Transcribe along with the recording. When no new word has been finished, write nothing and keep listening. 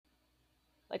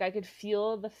Like I could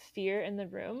feel the fear in the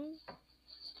room,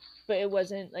 but it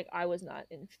wasn't like I was not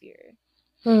in fear.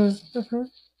 Mm-hmm.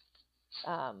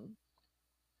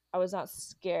 I was not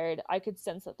scared. I could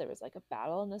sense that there was like a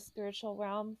battle in the spiritual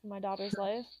realm for my daughter's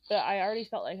life, but I already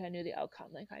felt like I knew the outcome.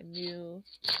 Like I knew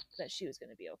that she was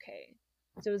going to be okay.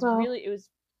 So Well, it was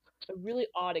a really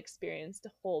odd experience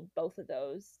to hold both of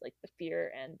those, like the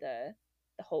fear and the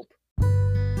hope.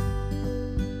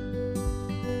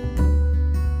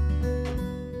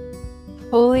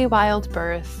 Holy Wild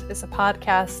Birth is a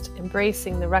podcast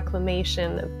embracing the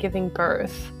reclamation of giving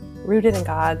birth, rooted in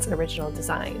God's original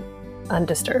design,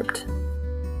 undisturbed.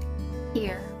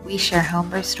 Here, we share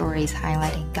homebirth stories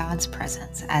highlighting God's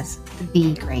presence as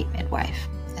the great midwife,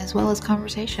 as well as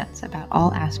conversations about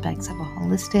all aspects of a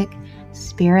holistic,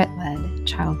 spirit-led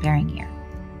childbearing year.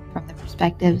 From the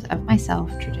perspectives of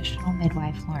myself, traditional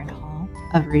midwife Lauren Hall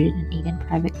of Rooted in Eden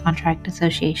Private Contract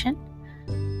Association,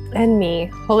 and me,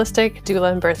 holistic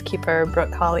doula and birthkeeper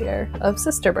Brooke Collier of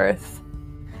Sister Birth.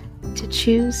 To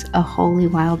choose a holy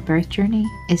wild birth journey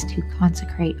is to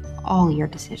consecrate all your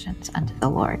decisions unto the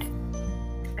Lord.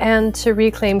 And to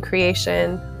reclaim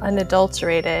creation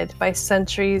unadulterated by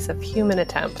centuries of human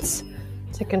attempts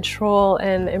to control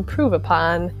and improve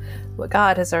upon what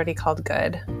God has already called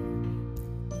good.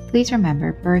 Please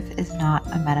remember, birth is not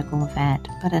a medical event,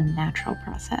 but a natural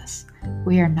process.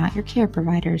 We are not your care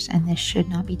providers, and this should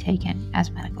not be taken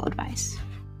as medical advice.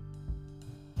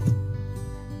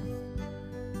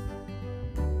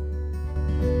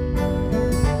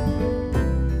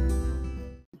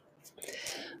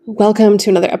 Welcome to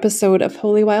another episode of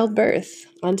Holy Wild Birth.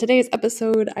 On today's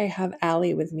episode, I have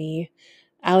Allie with me.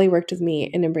 Allie worked with me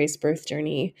in Embrace Birth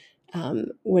Journey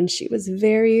when she was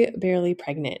very barely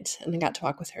pregnant, and I got to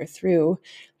walk with her through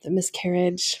the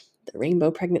miscarriage, the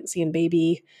rainbow pregnancy and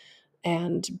baby,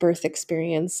 and birth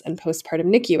experience and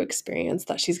postpartum NICU experience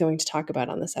that she's going to talk about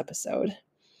on this episode.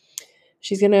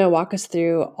 She's going to walk us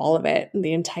through all of it,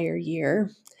 the entire year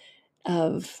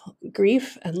of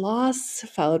grief and loss,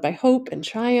 followed by hope and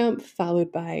triumph,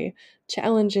 followed by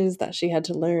challenges that she had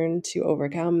to learn to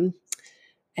overcome,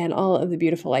 and all of the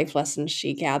beautiful life lessons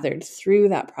she gathered through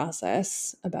that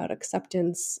process about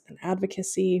acceptance and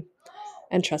advocacy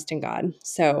and trusting God.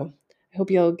 So I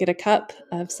hope you'll get a cup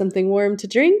of something warm to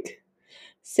drink,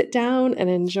 sit down, and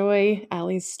enjoy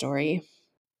Allie's story.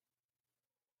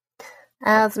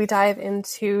 As we dive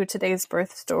into today's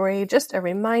birth story, just a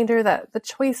reminder that the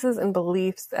choices and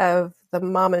beliefs of the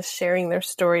mamas sharing their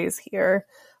stories here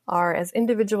are as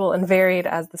individual and varied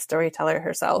as the storyteller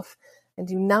herself, and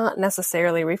do not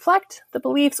necessarily reflect the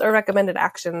beliefs or recommended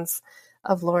actions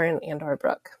of Lauren and or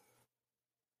Brooke.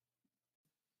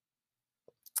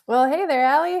 Well, hey there,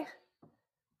 Allie.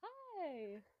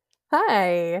 Hi.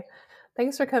 Hi.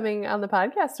 Thanks for coming on the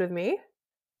podcast with me.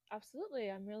 Absolutely.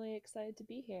 I'm really excited to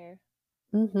be here.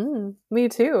 Me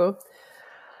too.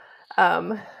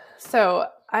 So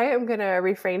I am going to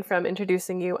refrain from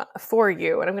introducing you for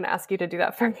you, and I'm going to ask you to do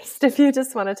that first. If you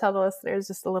just want to tell the listeners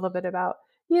just a little bit about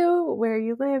you, where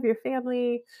you live, your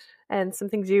family, and some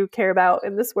things you care about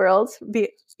in this world,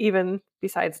 even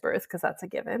besides birth, because that's a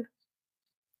given.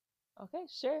 Okay,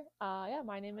 sure. Yeah,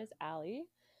 my name is Allie.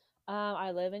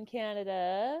 I live in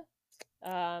Canada.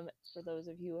 For those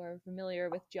of you who are familiar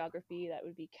with geography, that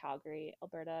would be Calgary,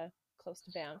 Alberta, close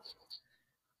to Banff.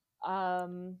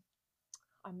 I'm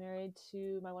married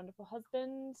to my wonderful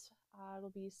husband. It'll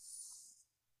be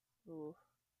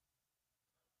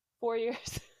 4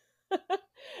 years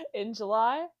in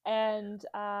July, and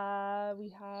we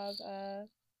have a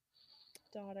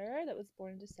daughter that was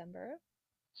born in December.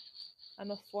 I'm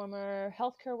a former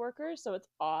healthcare worker, so it's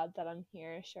odd that I'm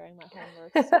here sharing my home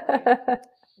birth story.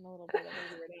 I'm a little bit of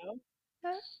a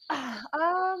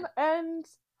weirdo. And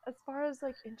as far as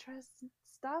like interests and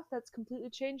stuff, that's completely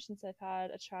changed since I've had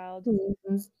a child.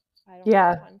 Mm-hmm. I don't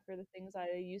have time for the things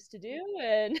I used to do,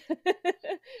 and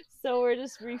so we're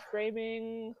just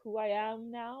reframing who I am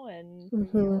now and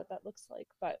figuring out what that looks like.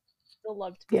 But still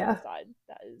love to be outside.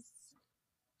 That is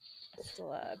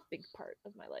still a big part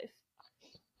of my life.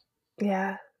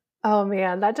 Yeah. Oh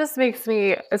man, that just makes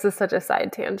me, this is such a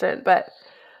side tangent, but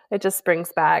it just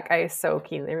brings back, I so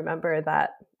keenly remember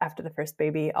that after the first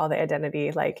baby, all the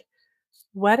identity, like,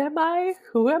 what am I?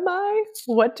 Who am I?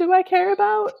 What do I care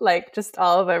about? Like, just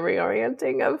all of the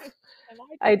reorienting of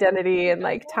identity and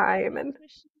like time. And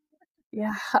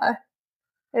yeah,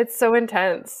 it's so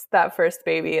intense, that first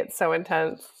baby. It's so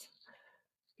intense.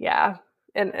 Yeah.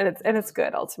 And it's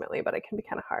good ultimately, but it can be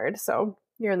kind of hard. So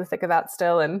you're in the thick of that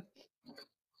still. And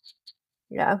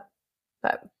yeah,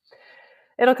 but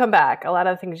it'll come back. A lot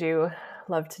of things you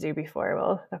love to do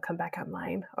before they'll come back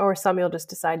online. Or some you'll just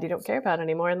decide you don't care about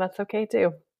anymore, and that's okay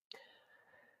too.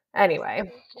 Anyway,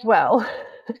 Exactly. Yeah. well,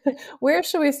 where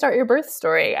should we start your birth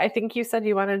story? I think you said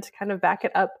you wanted to kind of back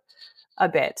it up a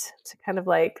bit to kind of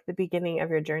like the beginning of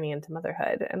your journey into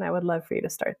motherhood, and I would love for you to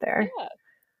start there. Yeah.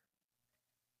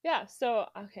 Yeah. So,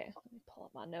 okay, let me pull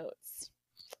up my notes.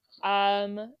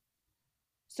 Um,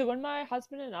 so when my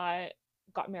husband and I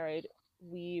got married,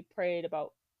 we prayed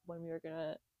about when we were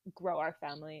gonna grow our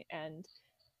family, and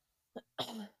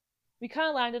we kind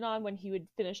of landed on when he would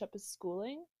finish up his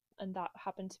schooling, and that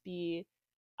happened to be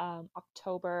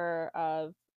October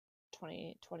of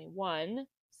 2021,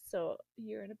 so a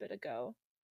year and a bit ago.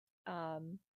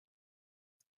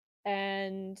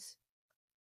 And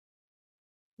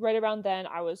right around then,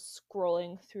 I was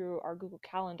scrolling through our Google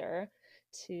Calendar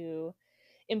to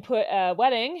input a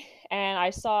wedding, and I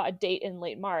saw a date in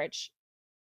late March.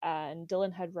 And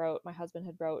Dylan my husband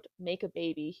had wrote, "Make a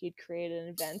baby." He'd created an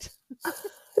event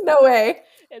No way.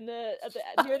 near the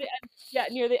end, yeah,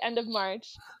 near the end of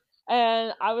March,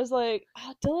 and I was like,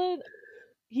 oh, Dylan,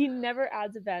 he never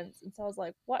adds events, and so I was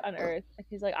like, what on earth? And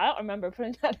he's like, I don't remember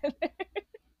putting that in there.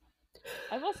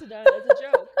 I must have done it as a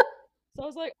joke. So I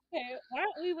was like, okay, why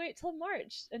don't we wait till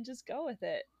March and just go with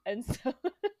it? And so,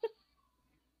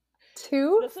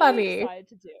 Too that's what we funny. decided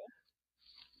to do.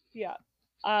 Yeah.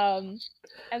 And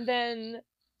then,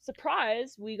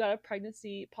 surprise, we got a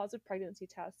positive pregnancy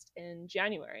test in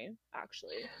January,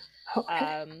 actually.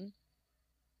 Okay.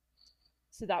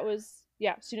 So that was,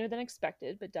 yeah, sooner than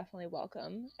expected, but definitely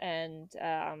welcome. And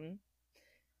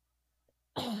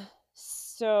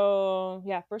so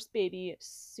yeah, first baby,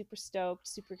 super stoked,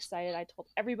 super excited. I told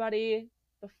everybody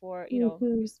before,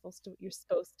 Mm-hmm. you're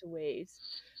supposed to wait.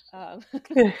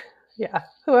 Yeah,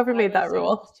 whoever I made that was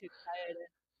rule. just too excited.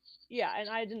 Yeah, and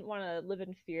I didn't want to live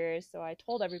in fear, so I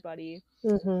told everybody.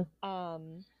 Mm-hmm.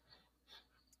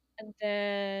 And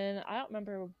then I don't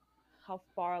remember how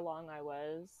far along I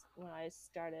was when I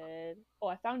started. Oh,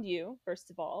 I found you first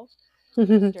of all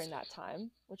during that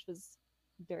time, which was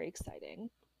very exciting.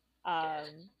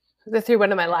 Through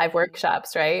one And of my live then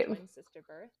workshops, my right? I twin sister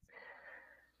birth.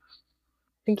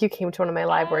 think you came to one of my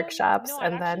live workshops, No,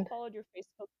 I'd and actually then followed your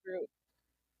Facebook group.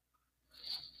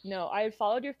 No, I had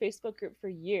followed your Facebook group for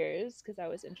years because I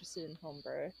was interested in home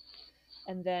birth.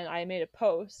 And then I made a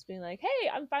post being like, hey,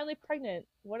 I'm finally pregnant.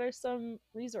 What are some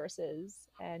resources?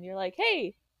 And you're like,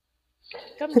 hey,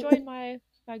 come join my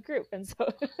group. And so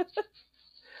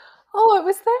oh, it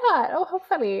was that. Oh, how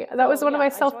funny. That was one of yeah, my I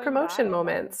joined that, self-promotion and then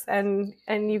moments, and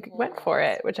you oh, went for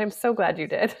it, which I'm so glad you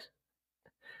did.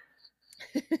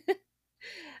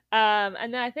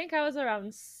 and then I think I was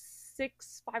around 5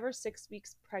 or 6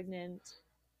 weeks pregnant,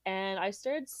 and I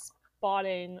started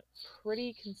spotting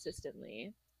pretty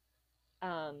consistently.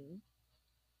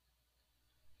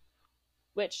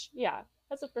 Which, yeah,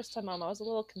 as a first time mom, I was a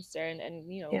little concerned,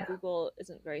 and Yeah. Google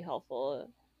isn't very helpful.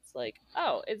 It's like,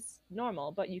 oh, it's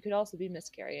normal, but you could also be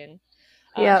miscarrying.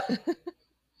 Yep.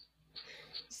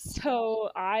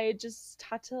 So I just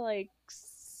had to like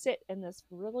sit in this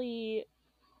really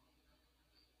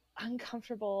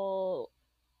uncomfortableness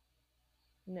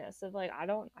of like, I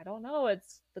don't know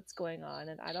what's going on,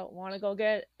 and I don't want to go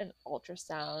get an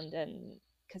ultrasound, and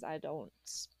because I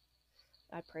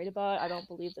prayed about it, I don't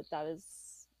believe that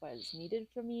is what is needed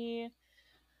for me.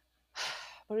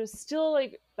 But it was still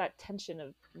like that tension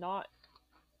of not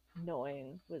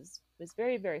knowing was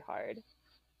very, very hard.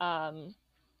 And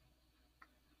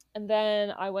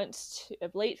then I went to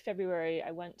late February.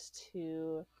 I went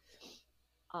to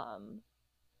an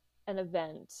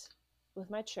event with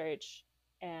my church,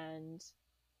 and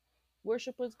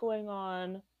worship was going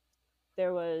on.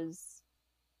 There was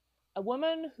a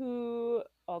woman who,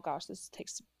 oh gosh,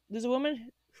 there's a woman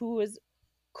who was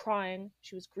crying.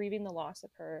 She was grieving the loss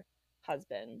of her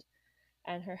husband,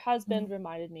 and her husband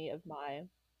reminded me of my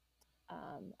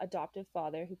adoptive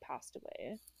father who passed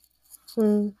away.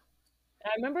 Mm. And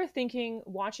I remember thinking,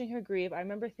 watching her grieve, I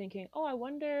remember thinking, oh, I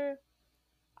wonder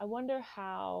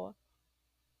how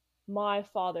my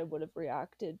father would have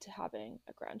reacted to having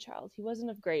a grandchild. He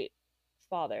wasn't a great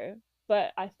father,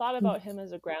 but I thought about him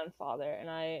as a grandfather, and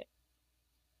I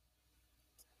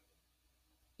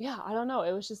don't know.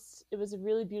 It was a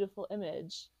really beautiful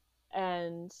image.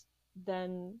 And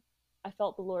then I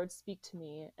felt the Lord speak to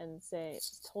me and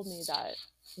told me that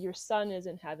your son is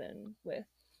in heaven with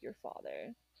your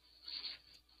father.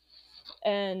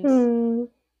 And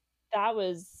that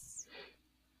was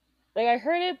like, I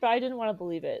heard it, but I didn't want to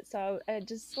believe it. So I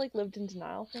just like lived in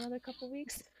denial for another couple of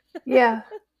weeks. Yeah.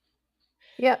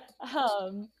 Yep.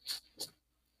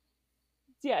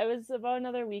 Yeah, it was about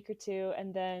another week or two,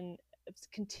 and then was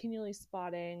continually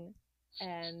spotting,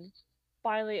 and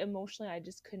finally emotionally I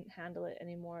just couldn't handle it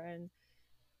anymore. And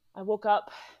I woke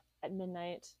up at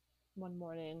midnight one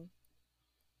morning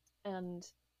and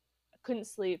I couldn't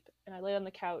sleep, and I lay on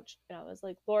the couch and I was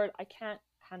like, Lord, I can't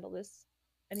handle this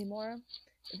anymore.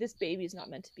 If this baby's not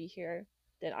meant to be here,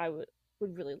 then I would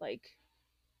really like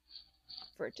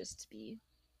for it just to be,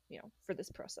 for this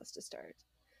process to start.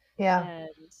 Yeah.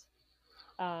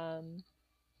 And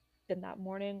then that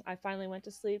morning I finally went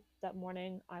to sleep. That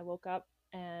morning I woke up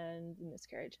and the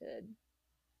miscarriage had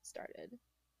started.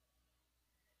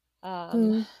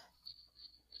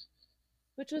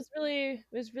 Which was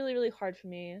really hard for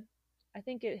me. I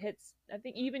think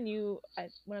even you,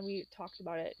 when we talked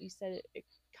about it, you said it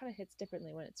kind of hits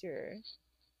differently when it's your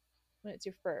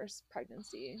first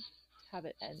pregnancy, to have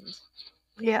it end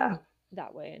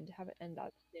that way and to have it end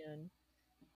that soon.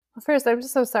 Well, first, I'm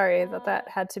just so sorry that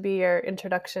had to be your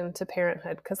introduction to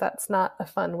parenthood, because that's not a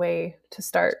fun way to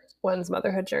start one's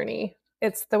motherhood journey.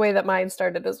 It's the way that mine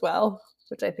started as well,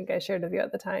 which I think I shared with you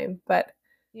at the time. But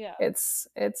yeah, it's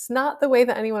not the way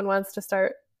that anyone wants to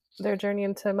start their journey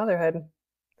into motherhood.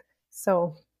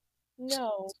 So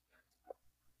no,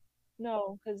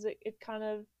 because it kind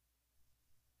of,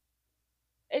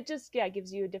 it just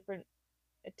gives you a different,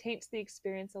 it taints the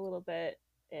experience a little bit.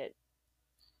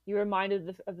 You're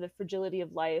reminded of the fragility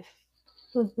of life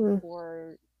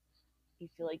before you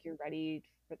feel like you're ready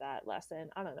for that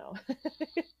lesson. I don't know.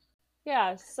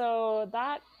 Yeah, so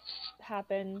that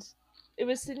happened. It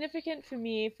was significant for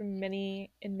me in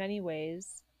many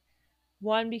ways.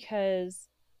 One, because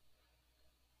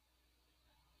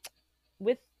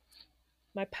with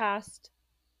my past,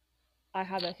 I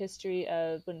have a history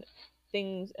of when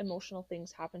emotional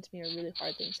things happen to me, or really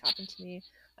hard things happen to me,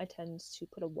 I tend to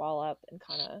put a wall up and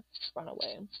kind of run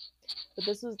away. But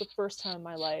this was the first time in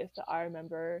my life that I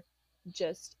remember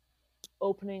just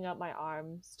opening up my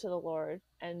arms to the Lord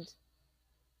and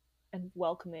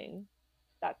welcoming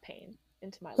that pain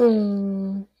into my life,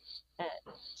 and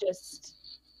just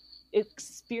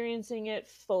experiencing it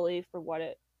fully for what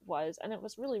it was. And it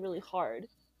was really, really hard,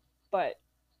 but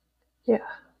yeah,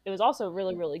 it was also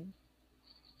really, really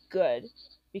good,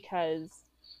 because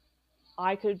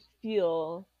I could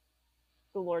feel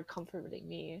the Lord comforting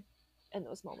me in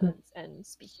those moments and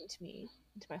speaking to me,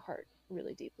 into my heart,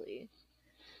 really deeply.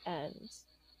 And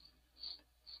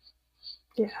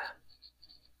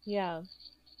yeah,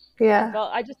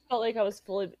 I just felt like I was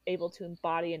fully able to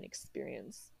embody and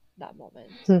experience that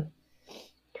moment.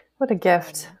 What a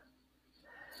gift.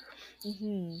 Which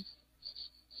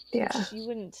you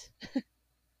wouldn't.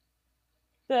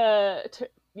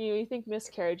 You think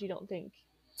miscarriage, you don't think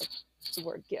of the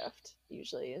word gift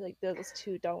usually. Like those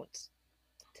two don't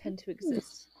tend to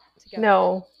exist together.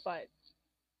 No.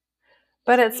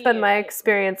 But it's me, been my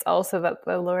experience also that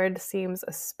the Lord seems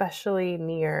especially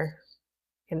near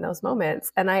in those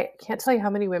moments. And I can't tell you how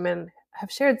many women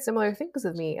have shared similar things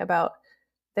with me about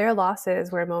their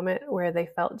losses were a moment where they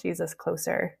felt Jesus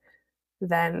closer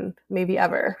than maybe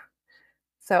ever.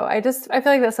 So I feel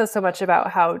like that says so much about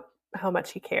how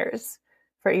much he cares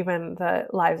for even the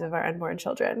lives of our unborn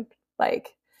children.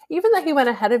 Like, even that he went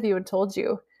ahead of you and told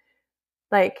you,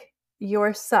 like,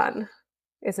 your son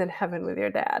is in heaven with your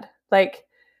dad. Like,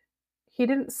 he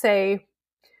didn't say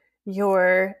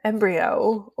your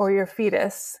embryo or your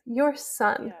fetus, your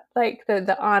son. Yeah. Like,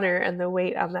 the honor and the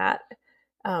weight on that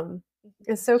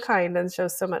is so kind and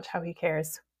shows so much how he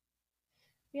cares.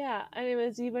 Yeah, and it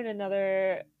was even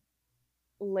another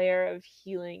layer of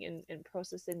healing and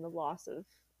processing the loss of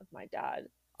my dad.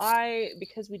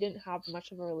 Because we didn't have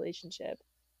much of a relationship,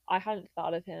 I hadn't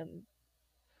thought of him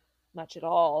much at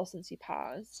all since he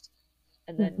passed.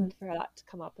 And then for that to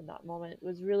come up in that moment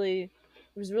was really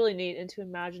neat. And to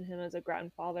imagine him as a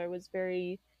grandfather was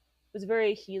very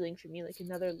healing for me, like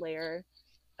another layer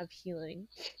of healing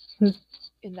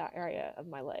in that area of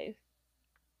my life.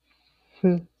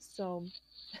 So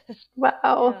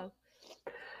wow.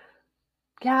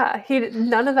 Yeah,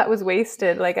 none of that was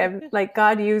wasted. Like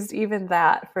God used even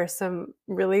that for some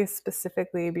really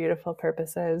specifically beautiful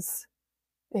purposes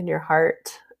in your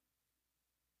heart.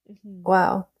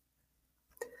 Wow.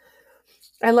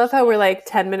 I love how we're like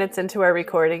 10 minutes into our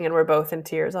recording and we're both in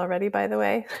tears already, by the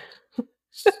way.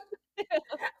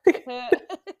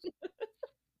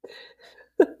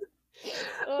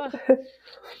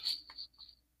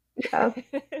 Yeah.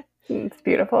 It's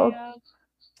beautiful.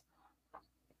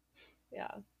 Yeah.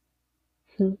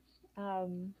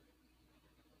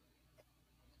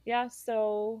 Yeah,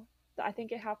 so I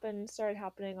think it started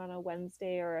happening on a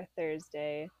Wednesday or a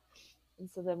Thursday. And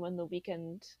so then when the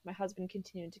weekend, my husband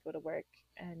continued to go to work,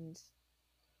 and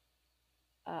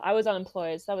I was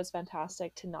unemployed, so that was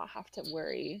fantastic to not have to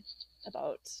worry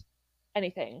about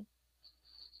anything.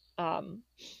 So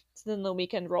then the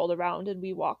weekend rolled around and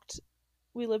we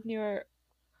lived near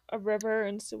a river,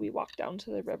 and so we walked down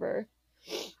to the river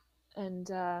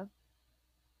and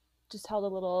just held a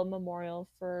little memorial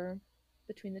for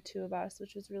between the two of us,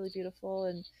 which was really beautiful.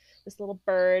 And this little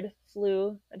bird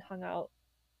flew and hung out,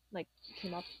 like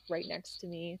came up right next to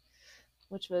me,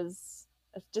 which was,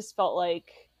 it just felt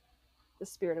like the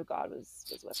Spirit of God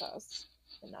was with us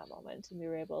in that moment, and we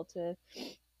were able to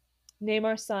name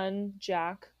our son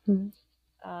Jack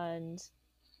and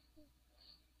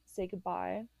say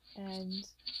goodbye, and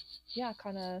yeah,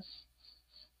 kind of,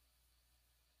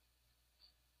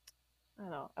 I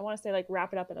don't know, I want to say like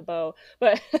wrap it up in a bow,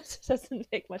 but it doesn't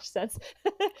make much sense.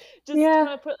 Just kind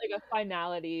of put like a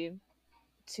finality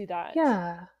to that.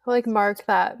 Yeah. Like mark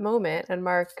that moment and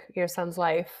mark your son's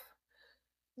life.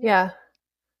 Yeah.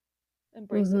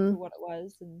 Embrace it for what it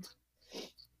was. And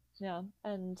yeah.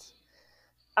 And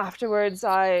afterwards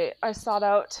I sought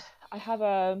out, I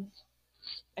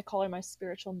call her my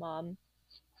spiritual mom.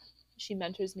 She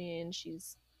mentors me and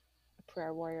she's a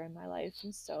prayer warrior in my life.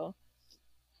 And so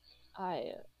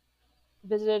I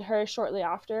visited her shortly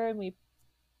after, and we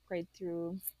prayed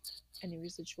through any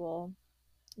residual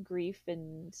grief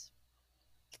and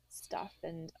stuff.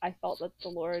 And I felt that the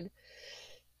Lord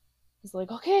was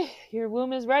like, okay, your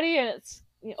womb is ready and it's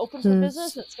open for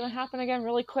business, and it's going to happen again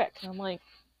really quick. And I'm like,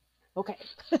 okay,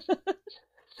 let's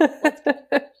go.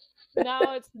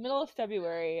 Now it's the middle of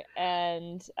February,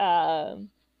 and for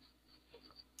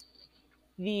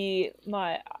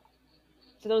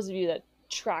those of you that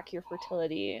track your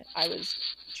fertility, I was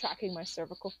tracking my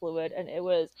cervical fluid, and it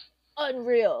was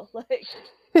unreal. Like,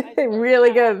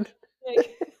 really good.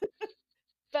 Like,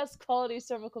 best quality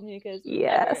cervical mucus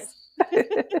ever.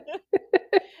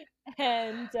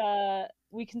 And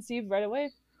we conceived right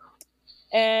away.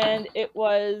 And it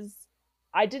was,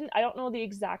 I don't know the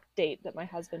exact date that my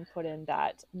husband put in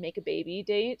that make a baby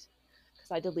date,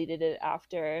 because I deleted it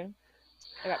after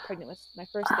I got pregnant with my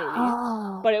first baby.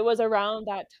 But it was around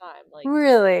that time, like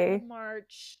really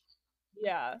March.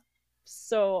 Yeah.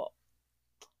 So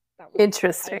that was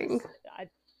interesting. I had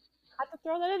to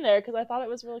throw that in there because I thought it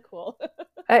was really cool.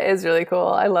 That is really cool.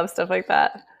 I love stuff like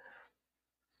that.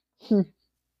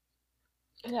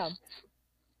 Yeah.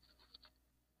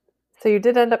 So you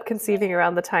did end up conceiving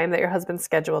around the time that your husband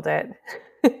scheduled it.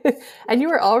 And you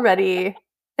were already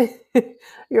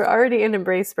in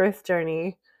Embrace Birth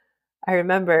Journey. I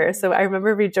remember. So I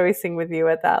remember rejoicing with you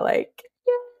at that, like,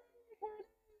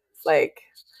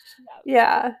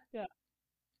 yeah.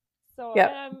 So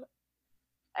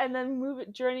and then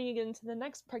journeying into the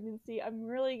next pregnancy, I'm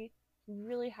really,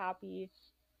 really happy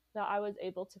that I was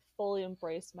able to fully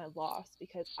embrace my loss,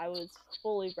 because I was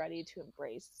fully ready to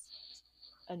embrace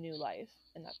a new life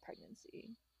in that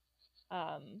pregnancy.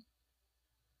 I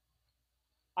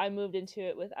moved into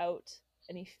it without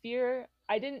any fear.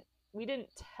 We didn't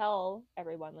tell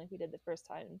everyone like we did the first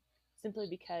time, simply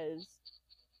because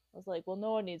I was like, well,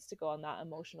 no one needs to go on that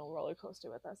emotional roller coaster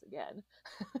with us again.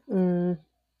 Because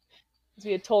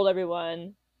we had told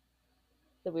everyone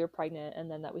that we were pregnant, and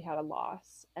then that we had a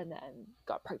loss, and then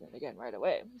got pregnant again right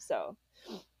away. So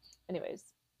anyways,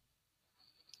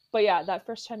 but yeah, that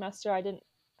first trimester I didn't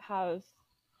have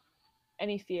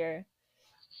any fear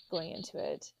going into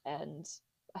it, and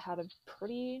I had a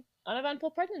pretty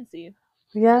uneventful pregnancy.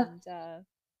 Yeah. And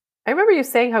I remember you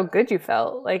saying how good you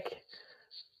felt. Like,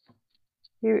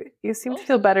 you seemed to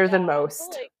feel better than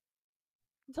most.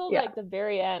 Until like the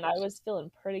very end, I was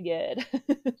feeling pretty good.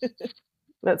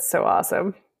 That's so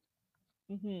awesome.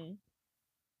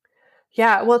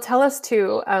 Yeah. Well, tell us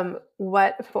too,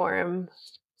 what form,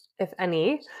 if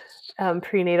any,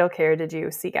 prenatal care did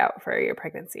you seek out for your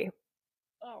pregnancy?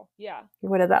 Oh, yeah.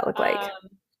 What did that look like?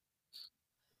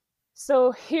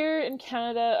 So here in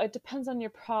Canada, it depends on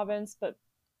your province, but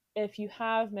if you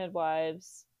have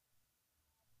midwives,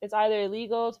 it's either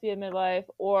illegal to be a midwife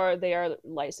or they are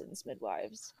licensed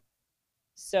midwives.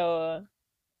 So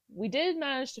we did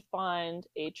manage to find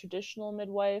a traditional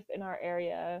midwife in our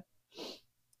area.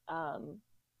 Of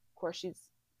course, she's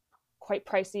quite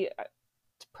pricey.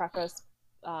 To preface,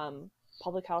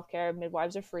 public health care,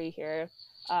 midwives are free here.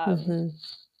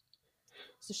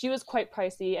 So she was quite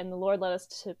pricey, and the Lord led us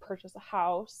to purchase a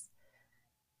house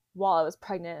while I was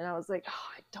pregnant, and I was like, oh,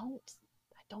 I don't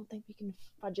think we can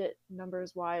budget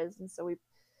numbers wise. And so we,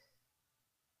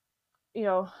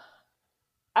 I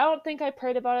don't think I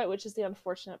prayed about it, which is the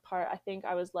unfortunate part. I think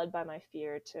I was led by my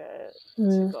fear to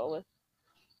go with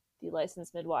the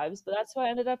licensed midwives, but that's what I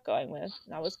ended up going with.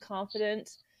 And I was confident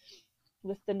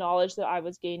with the knowledge that I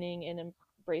was gaining in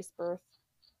brace birth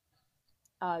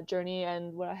journey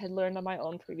and what I had learned on my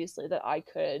own previously, that I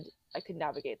could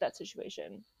navigate that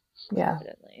situation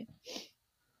confidently.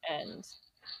 And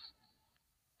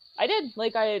I did.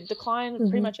 Like, I declined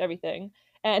pretty much everything,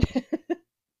 and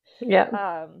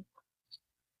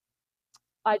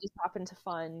I just happened to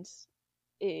find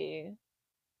a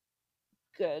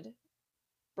good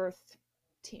birth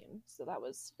team, so that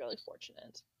was really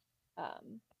fortunate.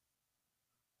 And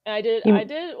I did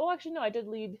well, actually no, I did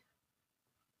lead.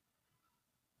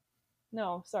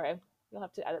 No, sorry, you'll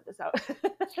have to edit this out.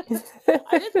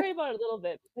 I did pray about it a little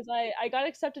bit, because I got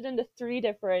accepted into three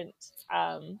different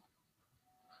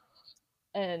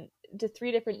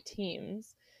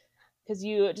teams, because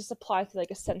you just apply through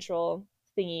like a central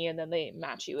thingy and then they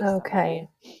match you with somebody.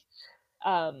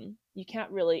 You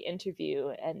can't really interview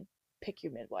and pick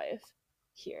your midwife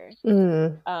here.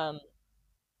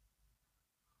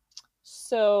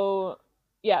 So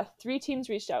yeah, three teams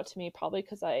reached out to me, probably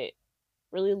because I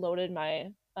really loaded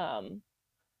my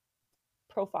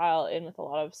profile in with a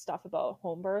lot of stuff about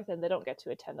home birth, and they don't get to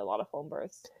attend a lot of home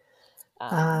births.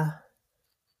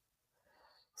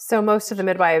 So most of the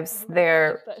midwives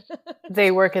there,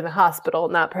 they work in the hospital,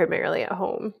 not primarily at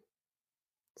home.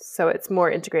 So it's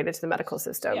more integrated to the medical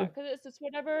system. Yeah, because it's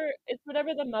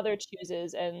whatever the mother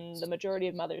chooses, and the majority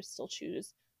of mothers still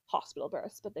choose hospital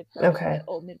births, but they've heard that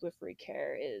midwifery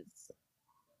care is,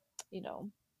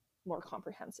 more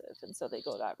comprehensive, and so they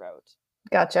go that route.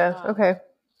 Gotcha. Okay.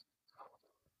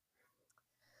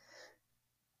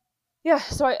 Yeah,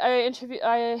 so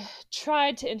I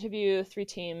tried to interview three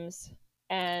teams,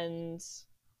 and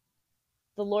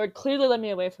the Lord clearly led me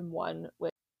away from one.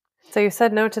 So you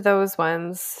said no to those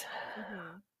ones,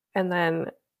 and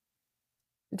then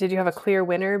did you have a clear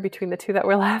winner between the two that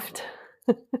were left?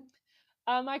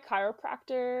 My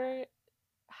chiropractor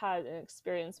had an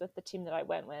experience with the team that I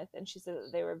went with, and she said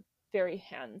that they were very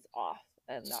hands off,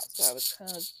 and that's what I was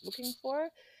kind of looking for.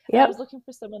 I was looking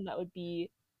for someone that would be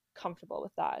comfortable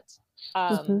with that,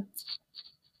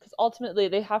 because ultimately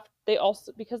they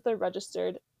also, because they're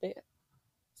registered, they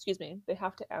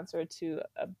have to answer to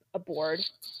a board.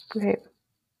 Right.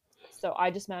 So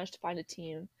I just managed to find a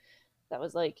team that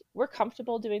was like, we're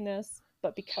comfortable doing this,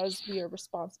 but because we are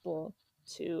responsible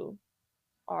to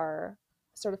our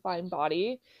certifying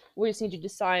body, we just need you to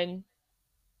sign,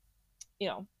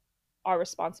 our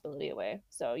responsibility away.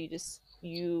 So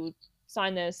you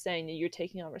sign this saying that you're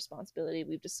taking on responsibility.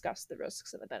 We've discussed the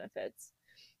risks and the benefits,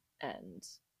 and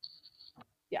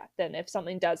then if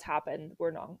something does happen,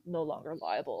 we're no longer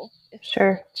liable if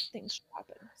things should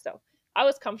happen. So I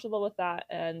was comfortable with that,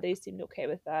 and they seemed okay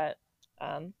with that.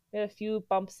 We had a few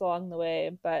bumps along the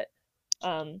way, but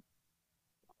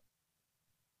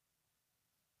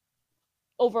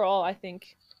overall, I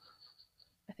think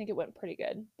it went pretty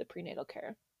good, the prenatal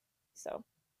care. So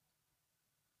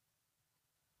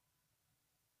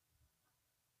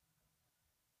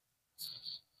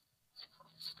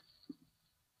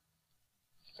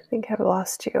I think I've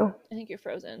lost you. I think you're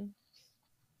frozen.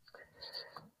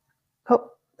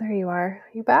 Oh, there you are.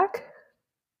 You back,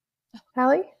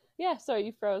 Allie? Yeah, sorry,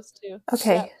 you froze too.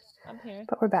 Okay. Yep, I'm here.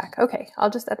 But we're back. Okay, I'll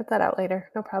just edit that out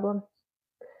later. No problem.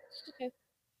 Okay.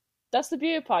 That's the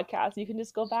beauty of podcasts. You can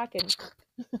just go back and...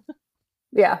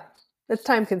 Yeah, it's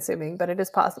time consuming, but it is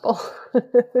possible.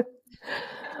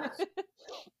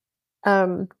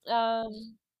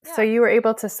 So you were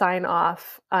able to sign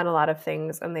off on a lot of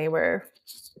things, and they were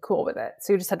cool with it.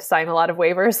 So you just had to sign a lot of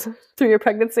waivers through your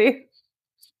pregnancy?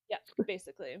 Yeah,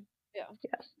 basically. Yeah.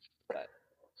 But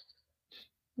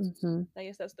I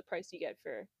guess that's the price you get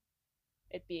for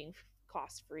it being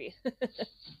cost-free.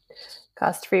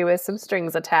 Cost-free with some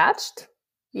strings attached.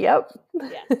 Yep.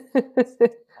 Yes.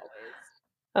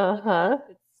 Always.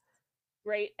 It's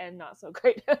great and not so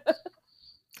great.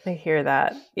 I hear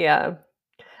that. Yeah.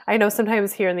 I know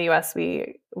sometimes here in the US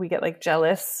we get like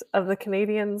jealous of the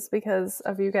Canadians because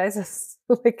of you guys'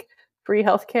 like free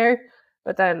healthcare.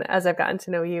 But then as I've gotten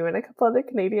to know you and a couple other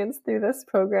Canadians through this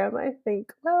program, I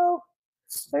think, well,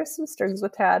 there's some strings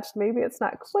attached. Maybe it's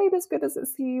not quite as good as it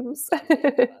seems.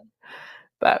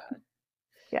 But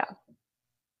yeah.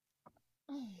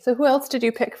 So who else did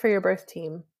you pick for your birth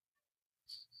team?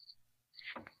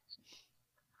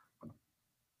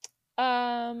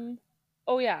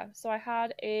 Oh yeah. So I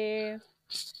had a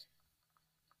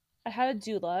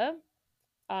doula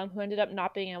who ended up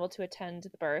not being able to attend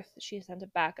the birth. She sent a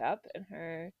backup in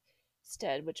her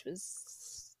stead, which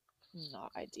was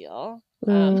not ideal.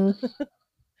 But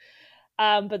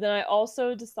then I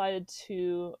also decided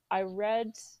I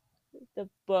read the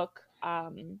book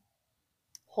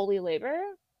Holy Labor.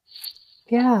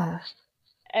 Yeah.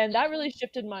 And that really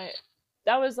shifted my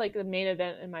that was like the main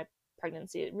event in my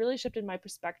pregnancy. It really shifted my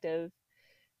perspective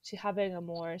to having a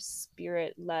more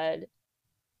spirit-led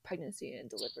pregnancy and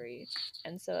delivery.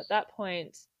 And so at that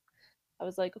point, I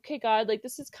was like, okay, God, like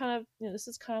this is kind of, this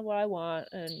is kind of what I want,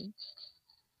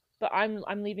 but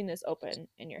I'm leaving this open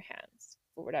in your hands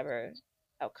for whatever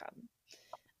outcome.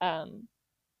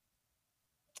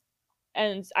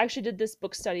 And I actually did this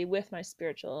book study with my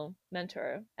spiritual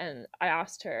mentor, and I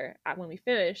asked her when we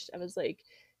finished, I was like,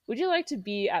 would you like to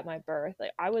be at my birth?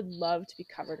 Like, I would love to be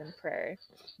covered in prayer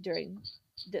during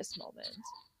this moment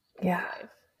of my life.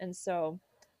 And so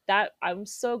that, I'm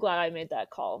so glad I made that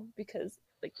call, because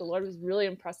like the Lord was really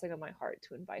impressing on my heart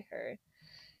to invite her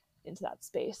into that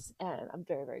space, and I'm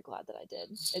very, very glad that I did.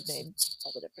 It made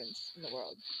all the difference in the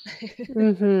world.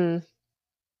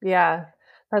 Yeah,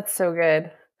 that's so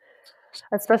good.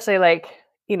 Especially like,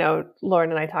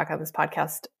 Lauren and I talk on this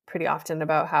podcast pretty often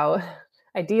about how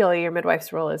ideally your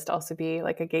midwife's role is to also be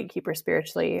like a gatekeeper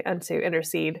spiritually and to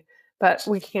intercede. But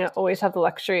we can't always have the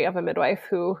luxury of a midwife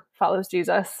who follows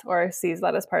Jesus or sees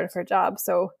that as part of her job.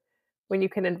 So when you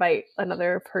can invite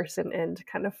another person in to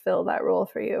kind of fill that role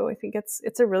for you, I think it's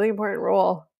a really important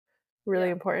role.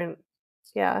 Really important.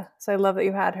 Yeah. So I love that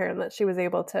you had her and that she was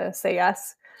able to say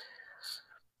yes.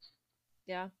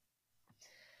 Yeah.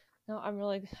 No, I'm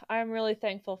really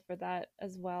thankful for that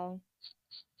as well.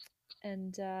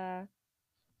 And yeah,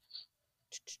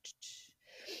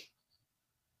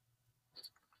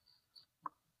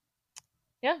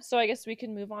 so I guess we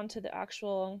can move on to the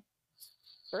actual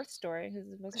birth story, because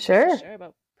it wasn't much to share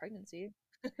about pregnancy.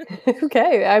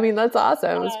 Okay. I mean, that's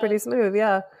awesome. It's pretty smooth.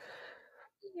 Yeah.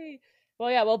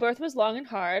 Well, birth was long and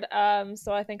hard.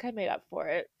 So I think I made up for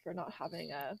it for not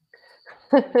having a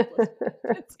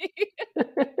pregnancy.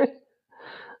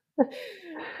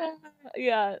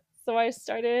 Yeah. So I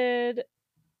started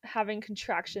having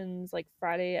contractions like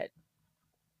Friday at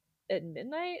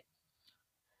midnight,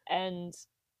 and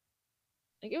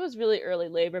like it was really early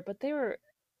labor, but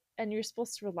and you're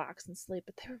supposed to relax and sleep,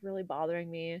 but they were really bothering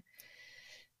me.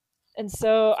 And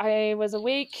so I was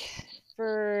awake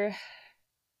for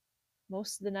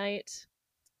most of the night,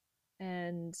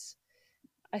 and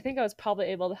I think I was probably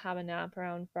able to have a nap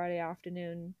around Friday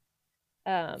afternoon.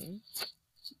 But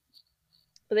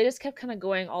they just kept kind of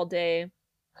going all day.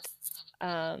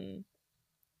 And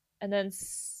then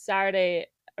Saturday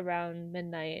around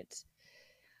midnight,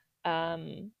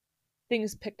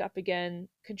 things picked up again.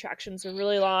 Contractions were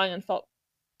really long and felt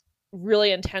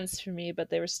really intense for me, but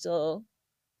they were still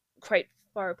quite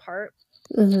far apart.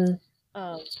 I'm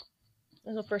a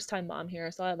first-time mom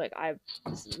here, so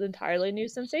this is an entirely new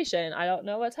sensation. I don't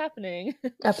know what's happening.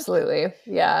 Absolutely.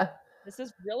 Yeah. This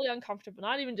is really uncomfortable.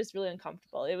 Not even just really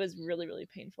uncomfortable. It was really, really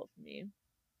painful for me.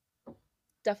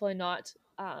 Definitely not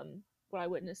what I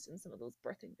witnessed in some of those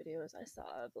birthing videos I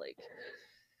saw of like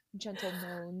gentle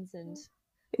moans and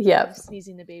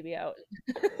sneezing the baby out.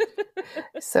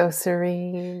 So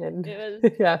serene and it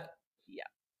was yeah.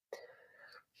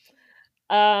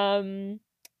 So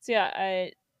yeah,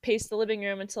 I paced the living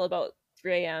room until about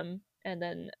 3 a.m. and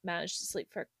then managed to sleep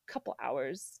for a couple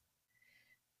hours,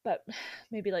 but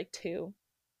maybe like 2.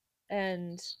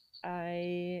 And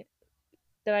I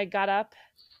got up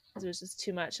because it was just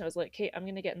too much. I was like, "Kate, I'm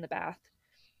gonna get in the bath."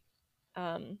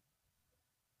 At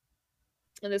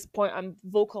this point, I'm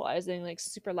vocalizing like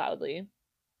super loudly,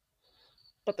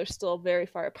 but they're still very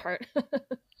far apart.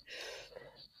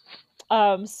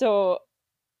 So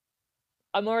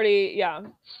I'm already,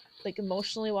 like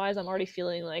emotionally wise, I'm already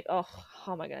feeling like, oh,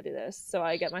 how am I gonna do this? So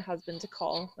I get my husband to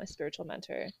call my spiritual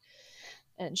mentor,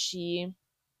 and she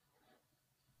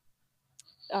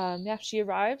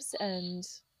arrives, and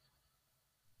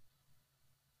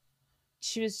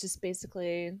she was just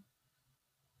basically,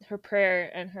 her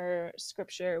prayer and her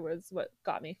scripture was what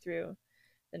got me through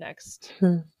the next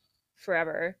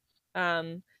forever.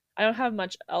 I don't have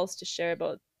much else to share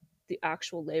about the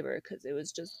actual labor because it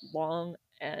was just long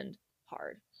and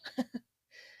hard.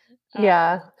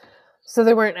 Yeah. So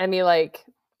there weren't any like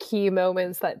key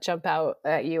moments that jump out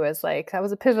at you as like that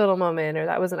was a pivotal moment or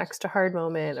that was an extra hard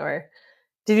moment, or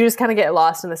did you just kind of get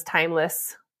lost in this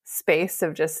timeless space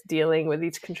of just dealing with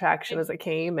each contraction as it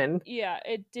came? And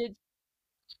it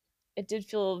did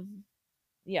feel,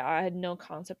 I had no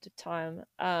concept of time.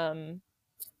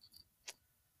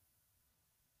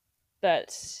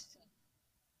 But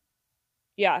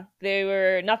they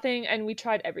were nothing, and we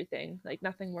tried everything. Like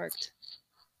nothing worked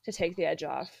to take the edge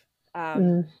off.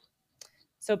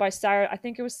 So by Saturday, I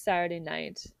think it was Saturday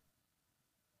night.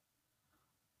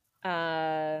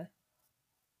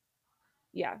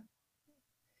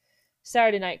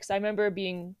 Saturday night, because I remember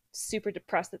being super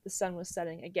depressed that the sun was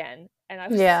setting again, and I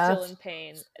was Yeah. still in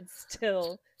pain and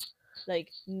still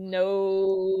like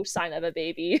no sign of a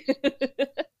baby.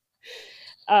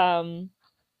 I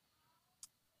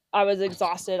was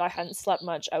exhausted. I hadn't slept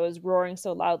much. I was roaring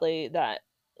so loudly that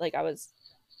like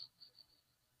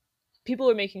people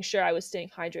were making sure I was staying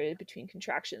hydrated between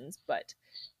contractions, but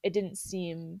it didn't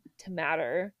seem to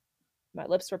matter. My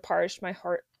lips were parched, my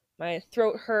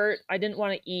throat hurt. I didn't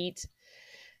want to eat.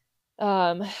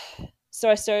 So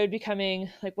I started becoming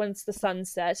like, once the sun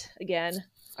set again,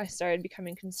 I started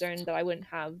becoming concerned that I wouldn't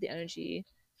have the energy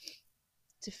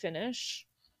to finish.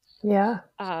 Yeah.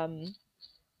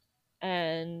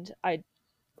 And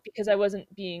because I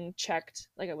wasn't being checked,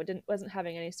 like I wasn't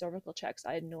having any cervical checks,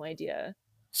 I had no idea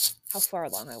how far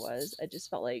along I was. I just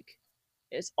felt like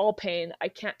it's all pain. I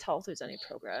can't tell if there's any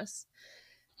progress.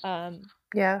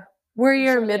 Yeah. Were And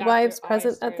your shortly after, midwives I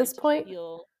present at this started to point?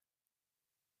 feel.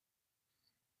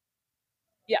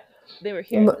 Yeah, they were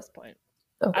here at this point.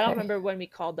 Okay. I don't remember when we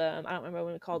called them. I don't remember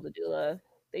when we called the doula.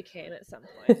 They came at some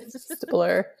point. It's just a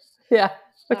blur. Yeah.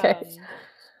 Okay.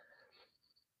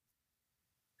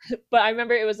 But I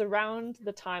remember it was around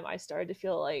the time I started to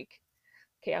feel like,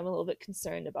 okay, I'm a little bit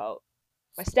concerned about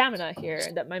my stamina here,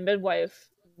 and that my midwife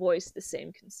voiced the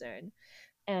same concern.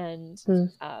 And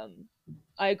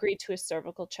I agreed to a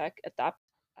cervical check at that.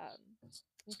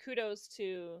 And kudos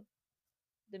to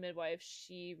the midwife.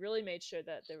 She really made sure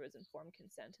that there was informed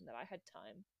consent and that I had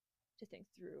time to think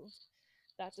through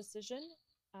that decision.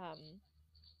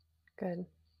 Good.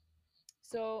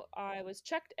 So I was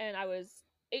checked, and I was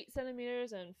 8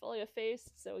 centimeters and fully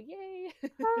effaced. So yay!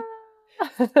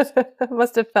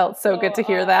 Must have felt so good to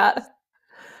hear that.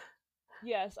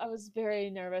 Yes, I was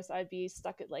very nervous. I'd be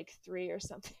stuck at like 3 or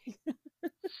something.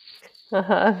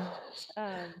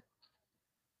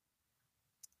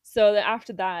 So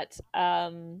after that,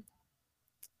 my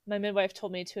midwife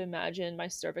told me to imagine my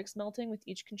cervix melting with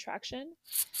each contraction.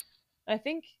 I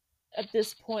think at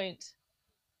this point,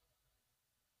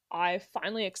 I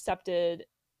finally accepted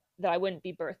that I wouldn't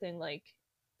be birthing like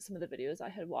some of the videos I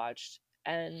had watched,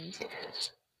 and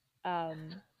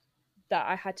that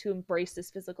I had to embrace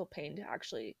this physical pain to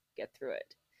actually get through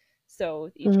it. So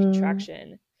with each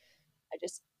contraction, I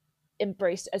just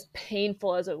embraced, as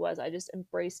painful as it was, I just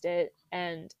embraced it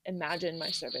and imagined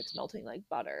my cervix melting like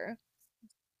butter.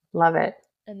 Love it.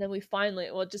 And then we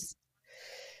finally, well, just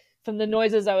from the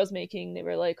noises I was making, they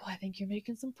were like, oh, I think you're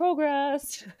making some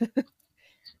progress.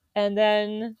 And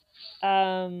then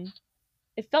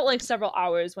it felt like several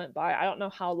hours went by. I don't know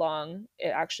how long it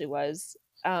actually was.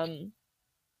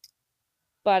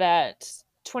 But at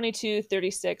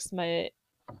 22:36, my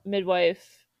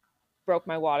midwife broke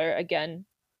my water. Again,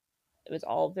 it was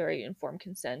all very informed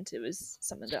consent. It was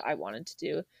something that I wanted to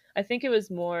do. I think it was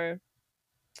more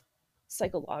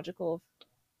psychological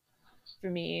for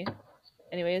me.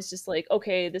 Anyway, it's just like,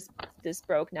 okay, this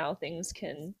broke, now things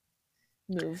can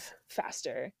move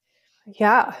faster.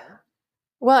 Yeah.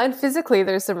 Well, and physically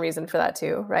there's some reason for that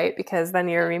too, right? Because then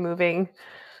you're removing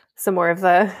some more of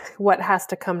the what has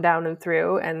to come down and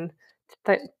through, and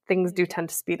things do tend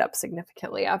to speed up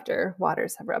significantly after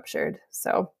waters have ruptured.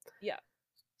 So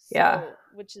yeah,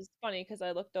 which is funny because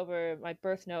I looked over my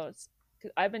birth notes,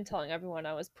 because I've been telling everyone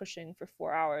I was pushing for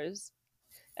 4 hours,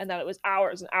 and that it was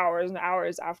hours and hours and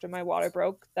hours after my water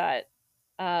broke that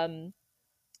I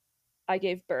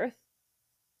gave birth.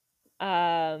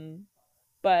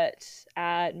 But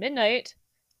at midnight,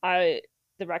 the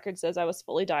record says I was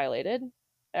fully dilated.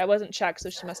 I wasn't checked, so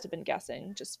she must have been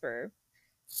guessing just for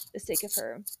the sake of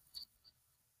her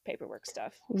paperwork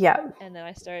stuff. Yeah. And then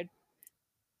I started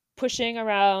pushing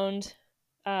around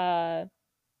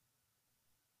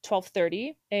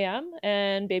 12:30 a.m.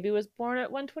 and baby was born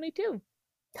at 1:22.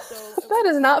 So that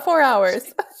is not 4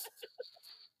 hours.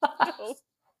 No.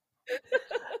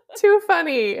 Too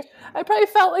funny. I probably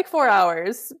felt like 4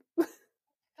 hours.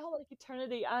 Felt like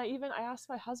eternity. I asked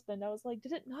my husband, I was like,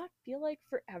 did it not feel like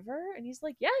forever? And he's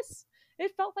like, yes,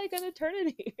 it felt like an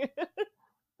eternity.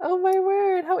 Oh my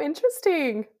word, how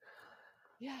interesting.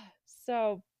 Yeah.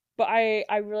 So, but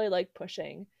I really like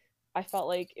pushing. I felt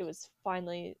like it was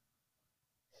finally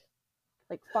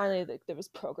there was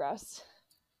progress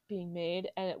being made,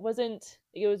 and it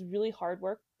was really hard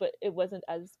work, but it wasn't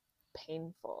as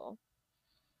painful,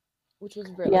 which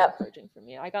was really encouraging for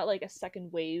me. I got like a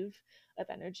second wave of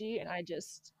energy, and I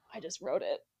just wrote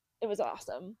it. It was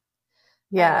awesome.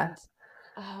 Yeah.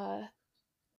 And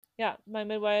yeah, my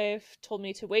midwife told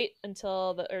me to wait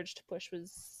until the urge to push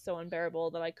was so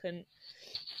unbearable that I couldn't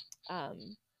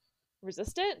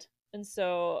resist it. And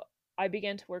so I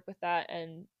began to work with that,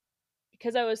 and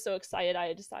because I was so excited,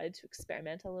 I decided to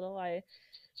experiment a little. I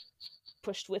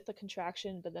pushed with the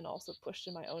contraction, but then also pushed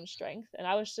in my own strength. And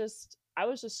I was just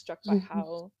struck by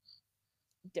how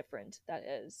different that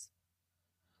is.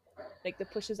 Like the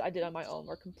pushes I did on my own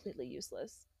were completely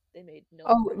useless. They made no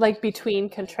Oh, like difference between when I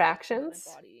worked with my contractions?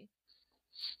 body.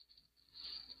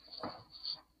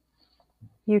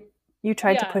 You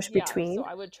tried to push Yeah. So between?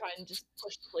 I would try and just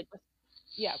push like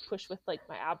push with like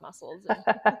my ab muscles, and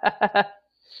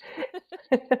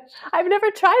I've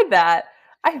never tried that.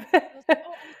 I was like,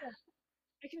 oh, awesome!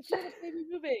 I can feel this baby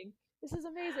moving. This is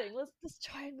amazing. Let's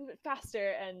try and move it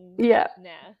faster. And Yeah.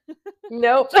 nah,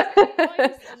 Nope.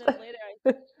 twice, and then later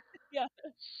yeah,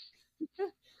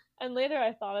 and later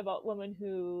I thought about women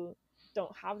who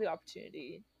don't have the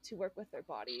opportunity to work with their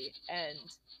body, and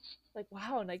like,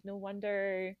 wow, like no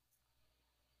wonder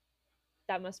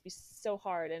that must be so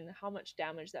hard, and how much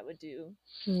damage that would do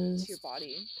to your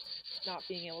body, not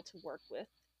being able to work with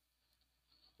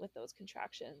those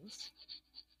contractions.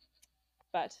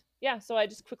 But yeah, so I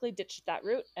just quickly ditched that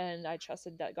route, and I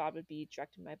trusted that God would be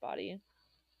directing my body.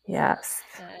 Yes.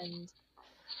 And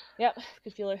yep,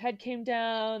 could feel her head came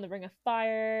down, the ring of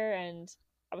fire, and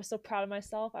I was so proud of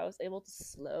myself. I was able to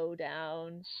slow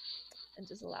down and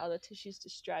just allow the tissues to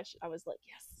stretch. I was like,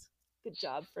 yes, good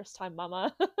job, first time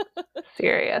mama.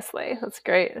 Seriously, that's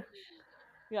great.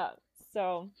 Yeah,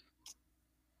 so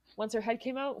once her head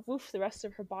came out, woof, the rest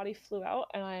of her body flew out,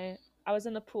 and I was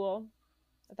in the pool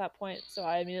at that point, so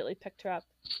I immediately picked her up.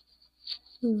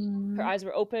 Her eyes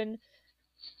were open,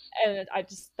 and I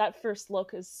just, that first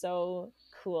look is so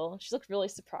cool. She looked really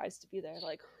surprised to be there,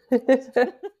 like,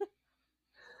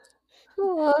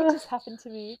 what just happened to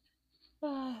me?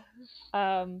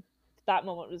 That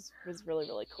moment was really,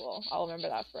 really cool. I'll remember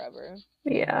that forever.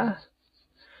 Yeah.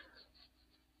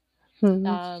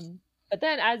 But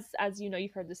then, as you know,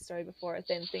 you've heard this story before,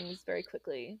 then things very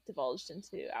quickly divulged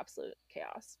into absolute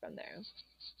chaos from there.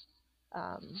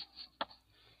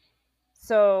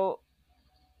 So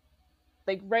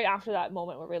like right after that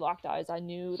moment where we locked eyes, I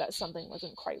knew that something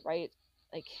wasn't quite right.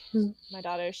 Like my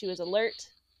daughter, she was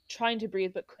alert, trying to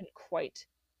breathe, but couldn't quite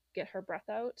get her breath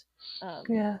out.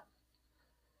 Yeah.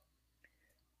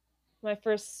 My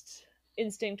first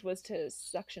instinct was to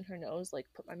suction her nose, like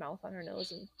put my mouth on her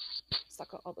nose and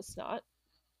suck out all the snot.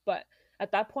 But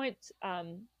at that point,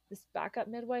 this backup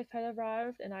midwife had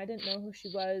arrived, and I didn't know who she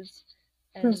was.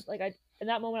 And like in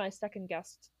that moment, I second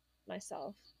guessed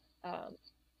myself, and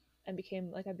I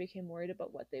became worried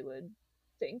about what they would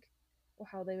think or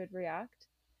how they would react.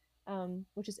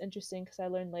 Which is interesting because I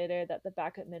learned later that the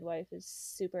backup midwife is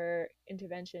super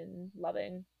intervention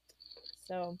loving.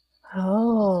 So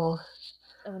I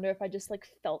wonder if I just like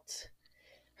felt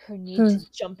her need to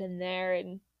jump in there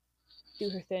and do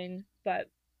her thing. But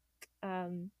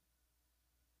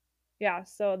yeah,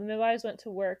 so the midwives went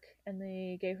to work and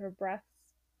they gave her breaths.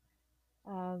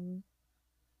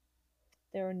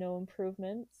 There were no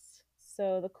improvements,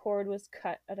 so the cord was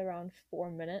cut at around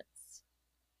 4 minutes.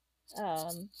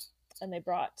 And they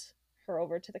brought her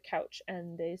over to the couch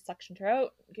and they suctioned her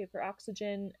out, gave her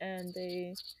oxygen, and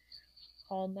they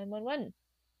called 911.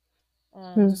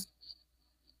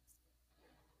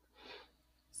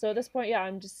 So at this point, yeah,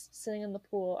 I'm just sitting in the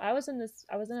pool. I was in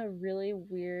a really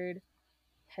weird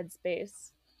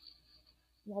headspace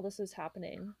while this was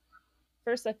happening.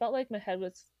 First, I felt like my head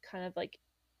was kind of like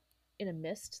in a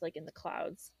mist, like in the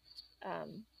clouds.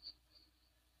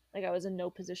 Like I was in no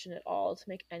position at all to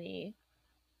make any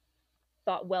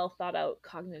well thought out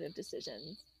cognitive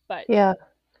decisions. But yeah,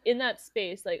 in that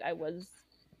space, like I was,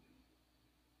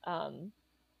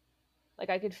 like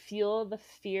I could feel the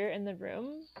fear in the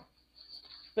room,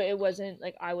 but it wasn't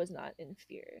like I was not in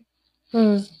fear.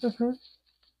 I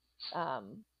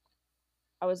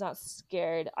was not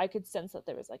scared. I could sense that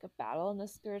there was like a battle in the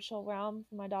spiritual realm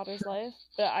for my daughter's life,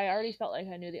 but I already felt like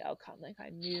I knew the outcome. Like I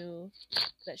knew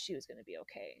that she was going to be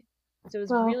okay. So it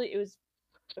was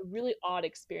a really odd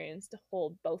experience to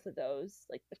hold both of those,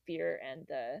 like the fear and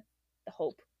the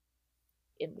hope,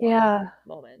 in one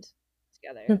moment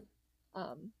together.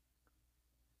 And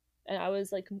I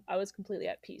was completely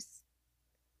at peace,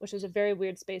 which was a very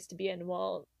weird space to be in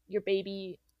while your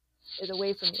baby is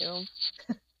away from you,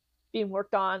 being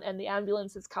worked on, and the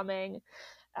ambulance is coming.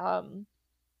 Yeah.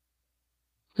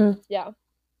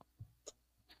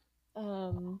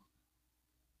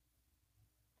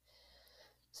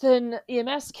 So then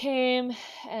EMS came,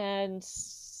 and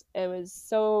it was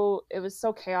so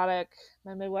chaotic.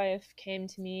 My midwife came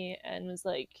to me and was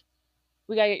like,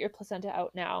 "We gotta get your placenta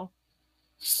out now.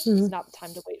 It's not the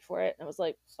time to wait for it." And I was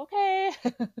like, "Okay."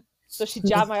 So she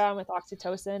jabbed my arm with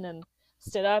oxytocin, and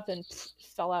stood up and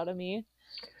fell out of me.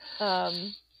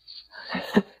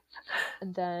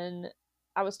 And then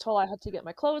I was told I had to get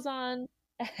my clothes on,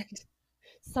 and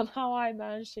somehow I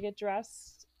managed to get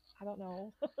dressed. I don't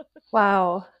know.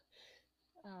 Wow.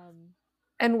 um,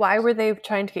 And why were they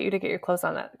trying to get you to get your clothes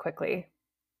on that quickly?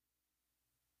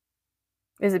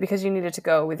 Is it because you needed to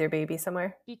go with your baby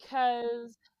somewhere?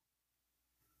 because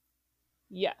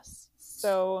yes,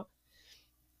 so,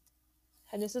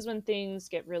 and this is when things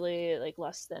get really like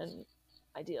less than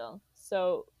ideal.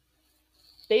 So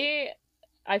they,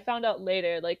 I found out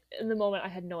later, like in the moment I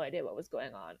had no idea what was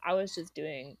going on. I was just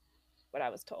doing what I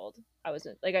was told. I was,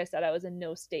 like I said, I was in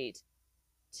no state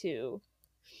to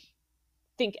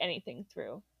think anything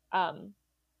through. um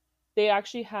they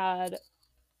actually had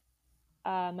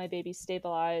my baby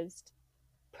stabilized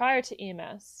prior to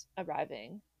EMS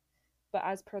arriving, but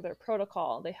as per their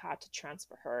protocol they had to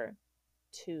transfer her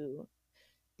to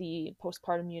the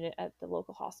postpartum unit at the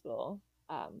local hospital,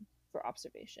 for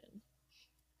observation.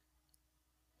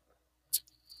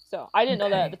 So I didn't know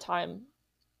that at the Okay. time,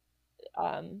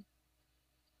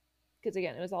 because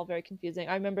again, it was all very confusing.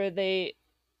 I remember they,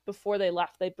 before they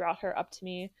left, they brought her up to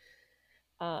me.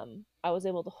 I was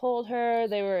able to hold her.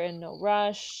 They were in no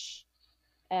rush.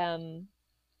 Um,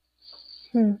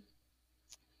 Hmm.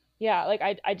 yeah, like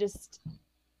I just,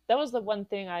 that was the one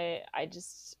thing I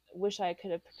just wish I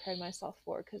could have prepared myself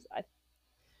for, because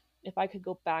if I could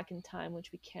go back in time,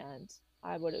 which we can't,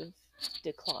 I would have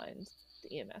declined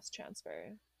the EMS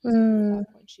transfer, because at Mm.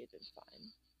 that point she had been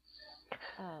fine.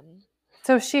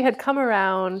 So she had come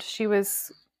around. She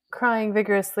was crying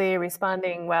vigorously,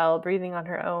 responding well, breathing on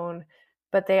her own.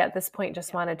 But they at this point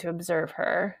just Yeah, wanted to observe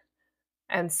her.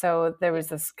 And so there yeah, was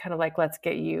this kind of like, let's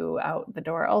get you out the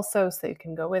door also so you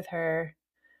can go with her.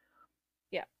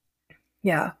 yeah.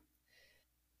 Yeah.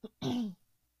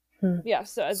 Hmm. Yeah,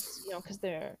 so as you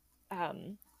know,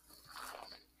 um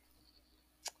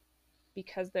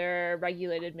because they're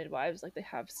regulated midwives, like they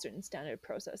have certain standard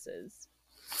processes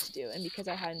to do, and because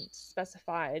I hadn't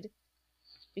specified,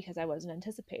 because I wasn't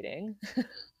anticipating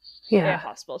a Yeah.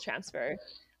 hospital transfer,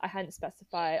 I had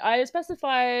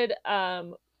specified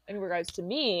in regards to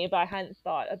me, but I hadn't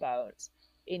thought about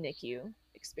a NICU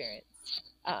experience.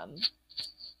 um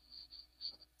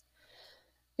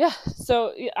yeah,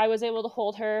 so I was able to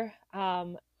hold her,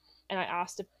 and I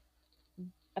asked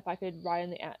if I could ride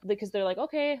in because they're like,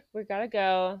 okay, we gotta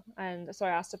go. And so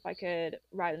I asked if I could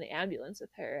ride in the ambulance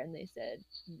with her, and they said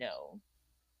no.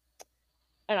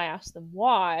 And I asked them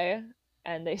why,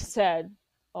 and they said,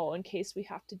 oh, in case we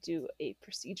have to do a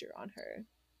procedure on her,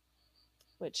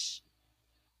 which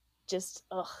just,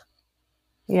 ugh,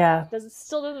 Yeah.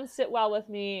 still doesn't sit well with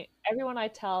me. Everyone I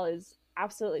tell is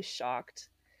absolutely shocked.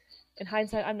 In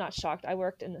hindsight, I'm not shocked. I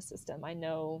worked in the system. I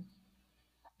know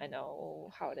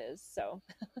how it is. So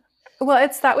Well,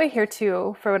 it's that way here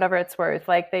too, for whatever it's worth.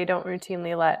 Like they don't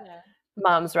routinely let yeah,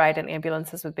 moms ride in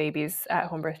ambulances with babies at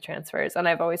home birth transfers. And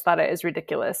I've always thought it is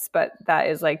ridiculous, but that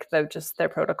is like just their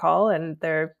protocol and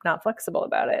they're not flexible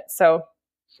about it. So,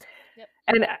 yep,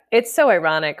 and it's so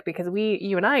ironic because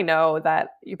you and I know that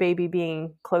your baby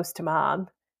being close to mom,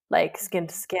 like skin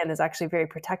to mm-hmm. skin, is actually very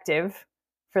protective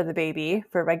for the baby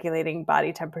for regulating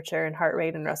body temperature and heart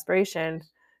rate and respiration.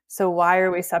 So why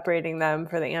are we separating them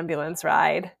for the ambulance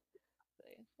ride?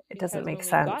 It doesn't Because make when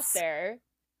we got sense. there,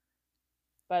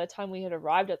 by the time we had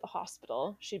arrived at the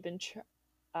hospital,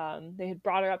 they had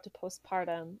brought her up to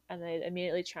postpartum, and they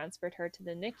immediately transferred her to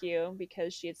the NICU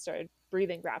because she had started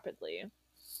breathing rapidly.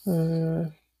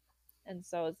 Mm, And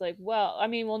so it's like, well, I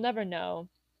mean, we'll never know,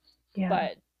 yeah.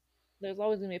 but there's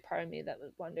always gonna be a part of me that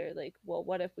would wonder, like, well,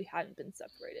 what if we hadn't been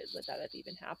separated? Would that have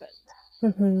even happened?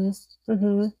 Mm-hmm.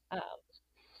 Mm-hmm. Um,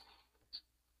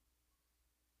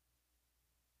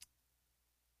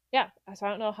 yeah, so I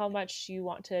don't know how much you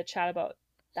want to chat about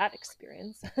that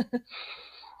experience.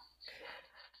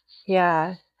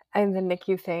 Yeah. And the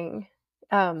NICU thing.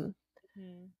 Um,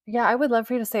 Hmm. yeah, I would love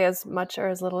for you to say as much or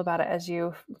as little about it as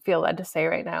you feel led to say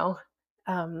right now.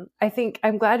 I think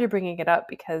I'm glad you're bringing it up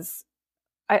because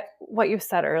what you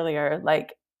said earlier,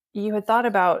 like you had thought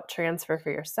about transfer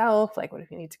for yourself, like what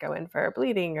if you need to go in for a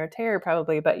bleeding or tear,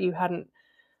 probably, but you hadn't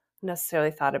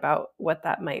necessarily thought about what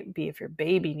that might be if your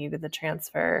baby needed the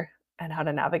transfer and how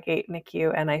to navigate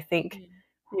NICU. And I think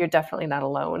Hmm. you're definitely not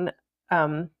alone.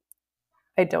 Um,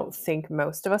 I don't think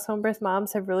most of us home birth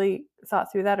moms have really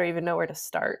thought through that or even know where to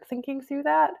start thinking through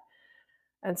that.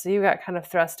 And so you got kind of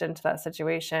thrust into that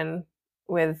situation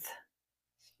with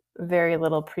very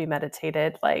little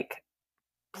premeditated like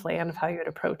plan of Hmm. how you would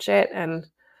approach it. And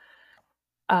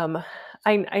um,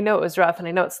 I know it was rough and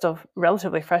I know it's still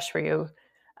relatively fresh for you.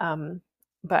 Um,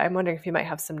 but I'm wondering if you might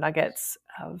have some nuggets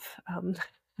of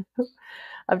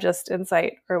of just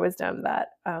insight or wisdom that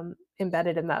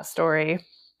embedded in that story.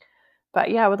 But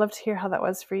yeah, I would love to hear how that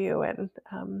was for you, and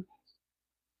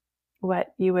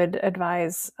what you would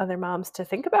advise other moms to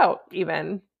think about,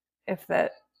 even if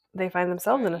that they find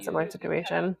themselves in a similar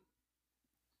situation.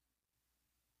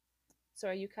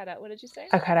 Sorry, you cut out. What did you say?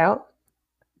 I cut out.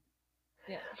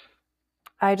 Yeah.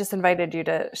 I just invited you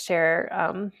to share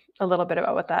a little bit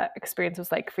about what that experience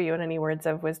was like for you, and any words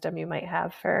of wisdom you might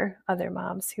have for other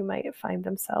moms who might find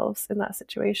themselves in that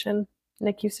situation,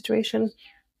 NICU situation.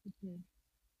 Mm-hmm.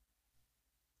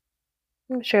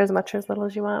 Share as much or as little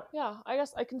as you want. Yeah, I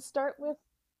guess I can start with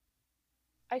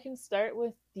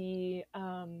the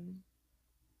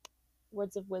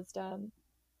words of wisdom.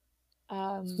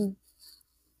 Mm.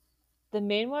 The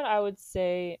main one I would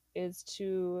say is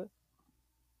to,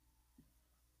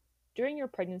 during your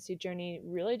pregnancy journey,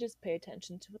 really just pay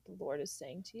attention to what the Lord is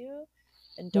saying to you,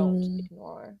 and don't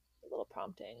ignore the little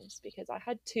promptings, because I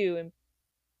had three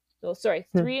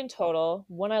in total.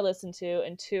 One I listened to,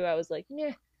 and two I was like,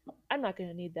 nah, I'm not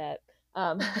gonna need that.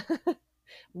 The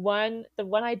one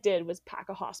I did was pack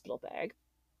a hospital bag,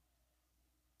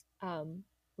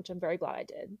 which I'm very glad I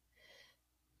did.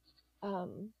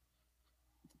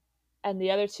 And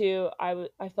the other two, I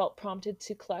felt prompted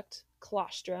to collect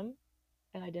colostrum,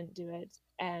 and I didn't do it.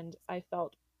 And I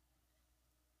felt,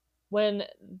 when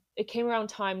it came around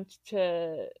time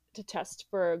to test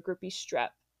for group B strep,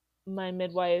 my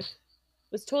midwife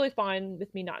was totally fine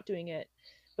with me not doing it,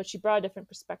 but she brought a different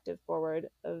perspective forward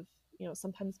of,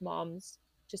 sometimes moms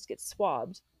just get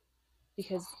swabbed,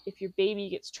 because if your baby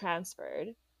gets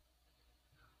transferred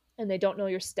and they don't know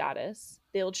your status,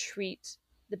 they'll treat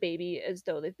the baby as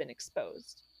though they've been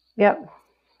exposed. Yep.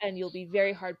 And you'll be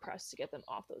very hard pressed to get them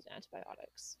off those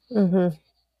antibiotics. Mm-hmm.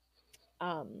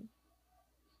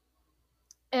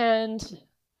 And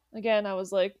again, I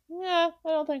was like, yeah, I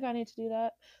don't think I need to do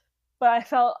that. But I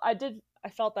felt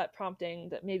that prompting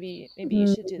that maybe you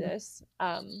should do this.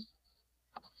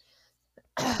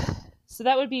 So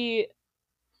that would be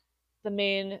the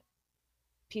main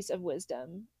piece of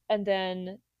wisdom. And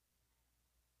then,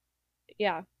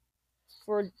 yeah,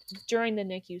 for during the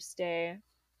NICU stay,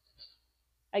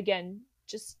 again,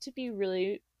 just to be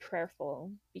really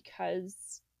prayerful,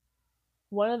 because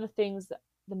one of the things that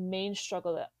the main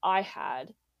struggle that I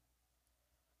had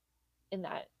in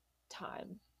that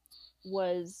time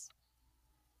was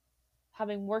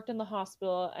having worked in the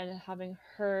hospital and having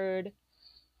heard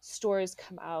stories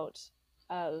come out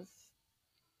of,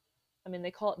 I mean,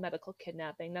 they call it medical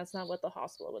kidnapping. That's not what the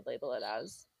hospital would label it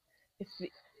as.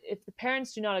 If the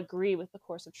parents do not agree with the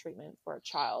course of treatment for a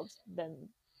child, then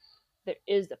there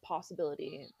is the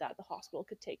possibility that the hospital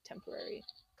could take temporary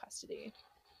custody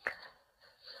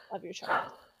of your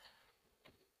child.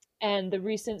 And the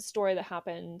recent story that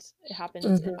happened, it happened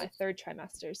in my third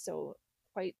trimester, so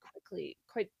quite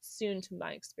soon to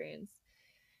my experience.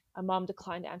 A mom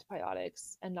declined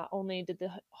antibiotics, and not only did the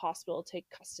hospital take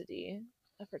custody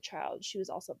of her child, she was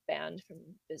also banned from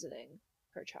visiting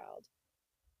her child.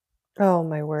 Oh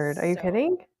my word. Are you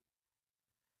kidding?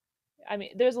 I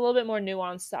mean, there's a little bit more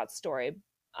nuance to that story,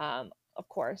 of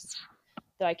course,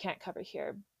 that I can't cover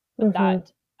here. But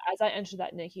that, as I entered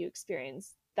that NICU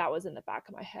experience, that was in the back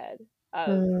of my head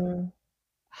of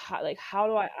how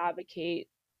do I advocate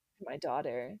for my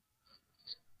daughter,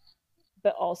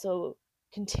 but also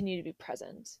continue to be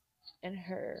present in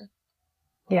her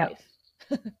life.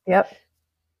 Yep.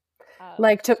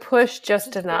 Like to push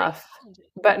just enough,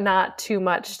 but not too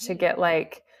much to get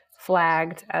like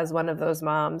flagged as one of those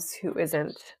moms who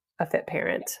isn't a fit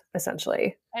parent,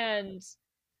 essentially. And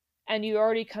you're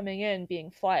already coming in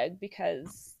being flagged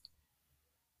because,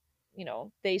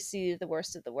 they see the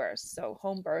worst of the worst. So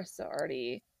home births are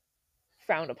already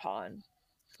frowned upon.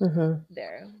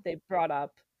 There. They brought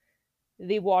up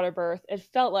the water birth. It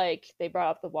felt like they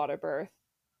brought up the water birth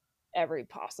every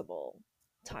possible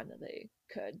time that they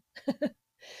could.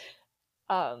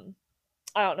 I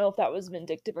don't know if that was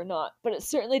vindictive or not, but it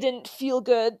certainly didn't feel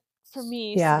good for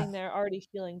me sitting there already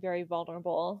feeling very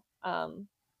vulnerable. And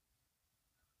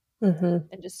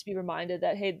just to be reminded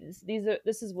that, hey,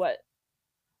 this is what,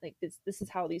 like, this is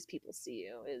how these people see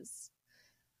you, is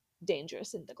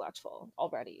dangerous and neglectful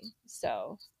already.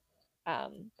 So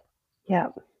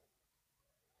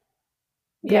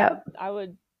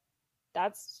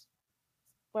that's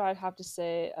what I'd have to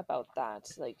say about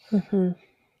that. Like,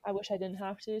 I wish I didn't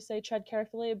have to say tread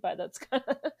carefully, but that's kind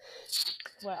of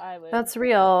what I would. That's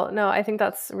real. No, I think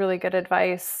that's really good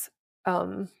advice.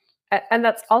 And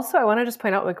that's also, I want to just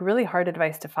point out, like, really hard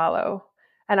advice to follow.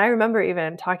 And I remember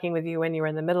even talking with you when you were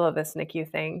in the middle of this NICU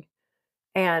thing,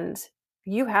 and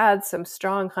you had some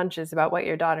strong hunches about what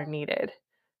your daughter needed.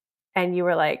 And you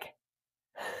were like,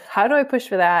 how do I push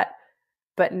for that,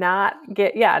 but not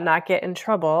get in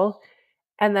trouble?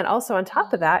 And then also on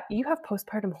top of that, you have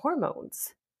postpartum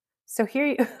hormones. So here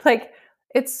you like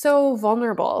it's so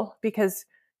vulnerable because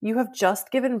you have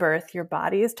just given birth, your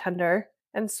body is tender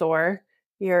and sore,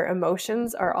 your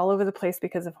emotions are all over the place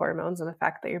because of hormones and the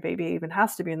fact that your baby even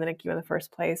has to be in the NICU in the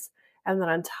first place. And then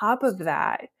on top of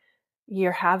that,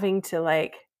 you're having to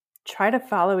like try to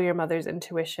follow your mother's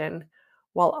intuition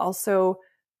while also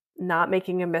not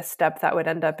making a misstep that would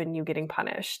end up in you getting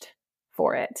punished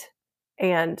for it.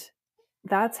 And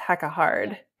that's hecka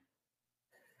hard.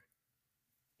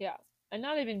 Yeah. And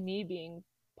not even me being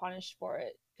punished for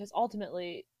it, because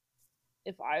ultimately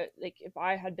if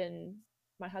I had been,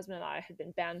 my husband and I had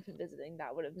been banned from visiting,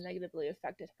 that would have negatively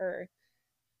affected her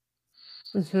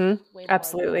way more than it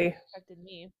Absolutely. affected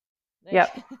me.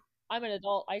 Yep. Like I'm an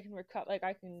adult, I can recover, like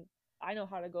I know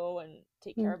how to go and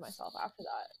take care of myself after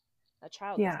that. That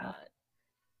child does Yeah. not.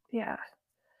 Yeah.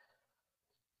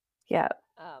 Yeah.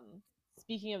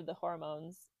 Speaking of the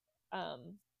hormones,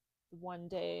 one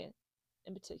day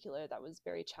in particular that was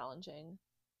very challenging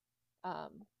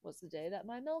was the day that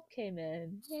my milk came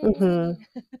in. Yay!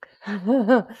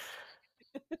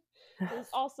 It was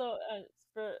also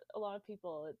for a lot of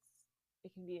people,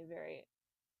 it can be a very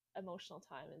emotional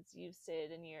time, as you've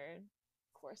stated in your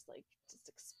course. Like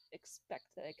just expect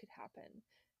that it could happen.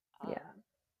 Yeah.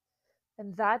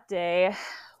 And that day,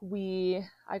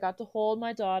 I got to hold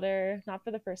my daughter, not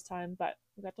for the first time, but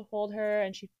we got to hold her,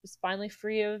 and she was finally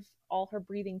free of all her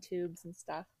breathing tubes and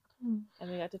stuff. And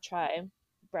we got to try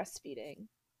breastfeeding.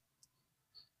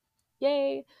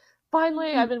 Yay!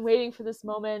 Finally, I've been waiting for this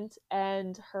moment,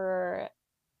 and her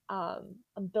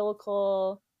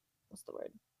umbilical, what's the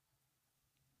word?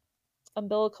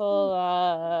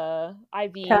 Umbilical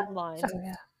IV line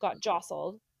got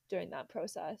jostled during that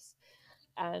process.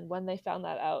 And when they found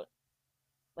that out,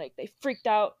 like they freaked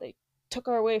out. They took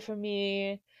her away from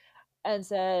me and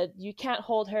said, "You can't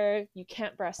hold her. You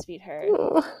can't breastfeed her."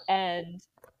 And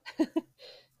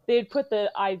they'd put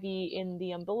the IV in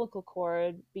the umbilical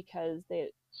cord because they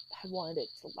had wanted it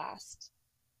to last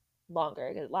longer.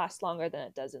 It lasts longer than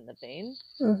it does in the vein.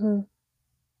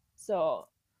 So,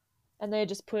 and they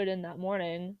just put it in that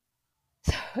morning.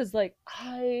 So I was like,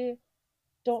 I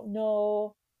don't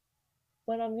know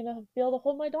when I'm gonna be able to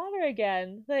hold my daughter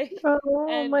again. Like,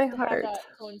 and my to have heart. that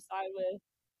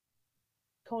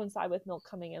coincide with milk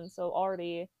coming in, so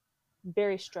already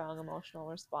very strong emotional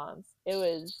response. It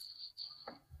was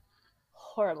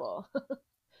horrible.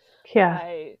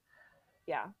 Yeah.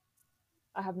 Yeah,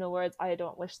 I have no words. I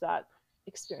don't wish that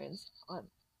experience on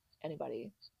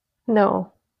anybody.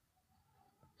 No.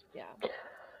 Yeah.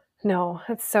 No,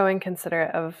 it's so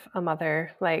inconsiderate of a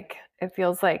mother. Like, it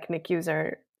feels like NICUs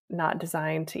are not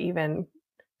designed to even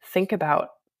think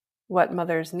about what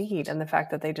mothers need and the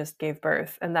fact that they just gave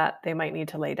birth and that they might need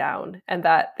to lay down and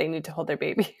that they need to hold their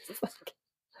babies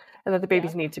and that the Yeah.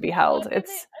 babies need to be Well, held. like I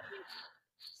It's think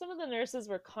some of the nurses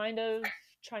were kind of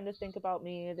trying to think about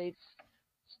me. They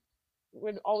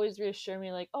would always reassure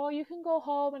me like, "Oh, you can go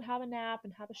home and have a nap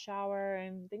and have a shower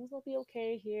and things will be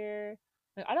okay here."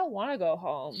 Like, I don't want to go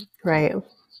home. right.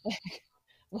 Like,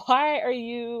 why are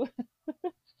you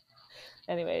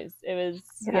anyways, it was,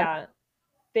 Yeah. yeah,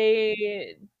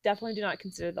 they definitely do not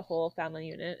consider the whole family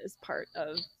unit as part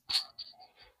of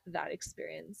that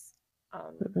experience.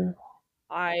 Mm-mm.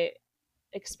 I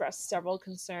expressed several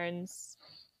concerns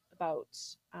about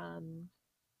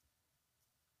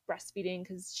breastfeeding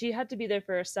because she had to be there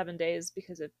for 7 days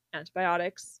because of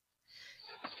antibiotics,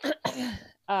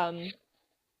 um,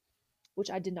 which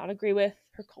I did not agree with.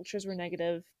 Her cultures were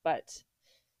negative, but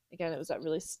again, it was that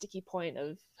really sticky point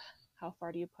of how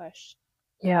far do you push.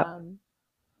 Yeah.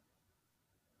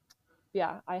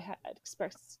 Yeah, I had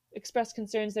expressed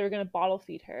concerns they were going to bottle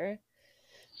feed her.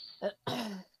 And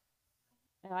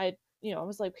I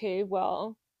was like, okay,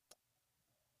 well,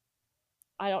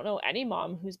 I don't know any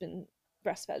mom who's been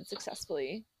breastfed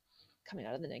successfully coming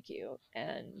out of the NICU,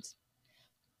 and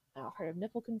I've heard of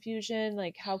nipple confusion.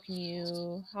 Like, how can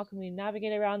we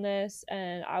navigate around this?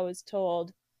 And I was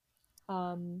told,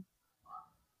 um,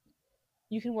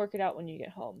 you can work it out when you get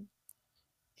home.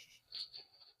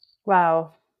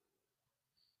 Wow.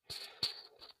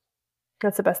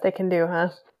 That's the best they can do, huh?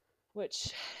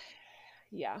 Which,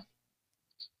 yeah.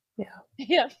 Yeah.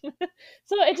 Yeah.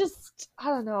 So it just, I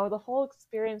don't know, the whole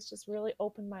experience just really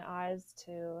opened my eyes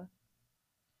to,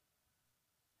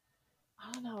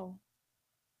 I don't know.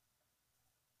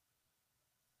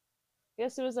 I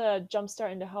guess it was a jump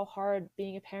start into how hard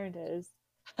being a parent is.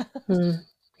 Mm.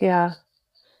 Yeah.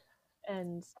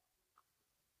 and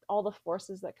all the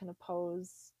forces that can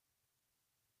oppose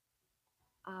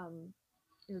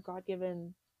your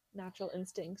God-given natural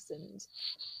instincts. And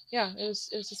yeah, it was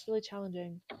just really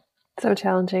challenging. So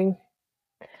challenging.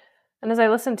 And as I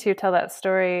listened to you tell that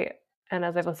story, and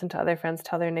as I've listened to other friends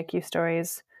tell their NICU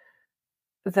stories,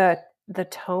 the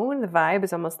tone, the vibe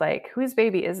is almost like, whose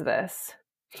baby is this?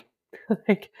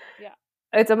 Like, Yeah.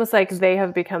 it's almost like they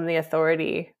have become the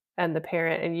authority and the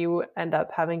parent, and you end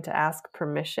up having to ask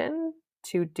permission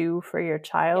to do for your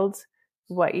child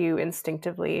what you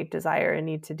instinctively desire and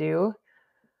need to do.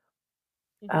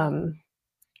 And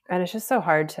it's just so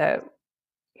hard to,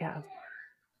 yeah.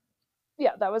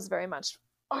 Yeah, that was very much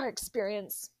our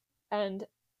experience. And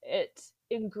it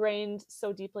ingrained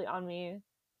so deeply on me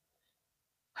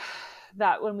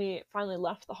that when we finally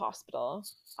left the hospital,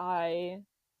 I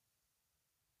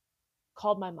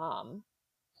called my mom.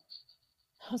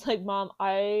 I was like, Mom,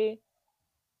 I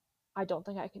don't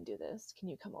think I can do this. Can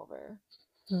you come over?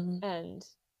 Mm-hmm. And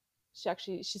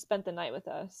she spent the night with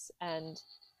us, and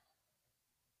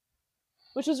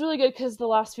which was really good because the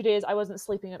last few days I wasn't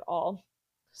sleeping at all.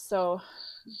 So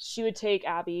she would take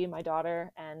Abby, my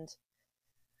daughter, and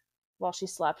while she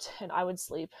slept, and I would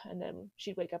sleep, and then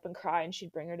she'd wake up and cry, and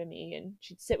she'd bring her to me, and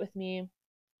she'd sit with me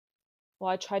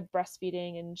while I tried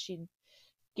breastfeeding, and she'd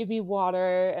give me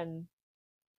water and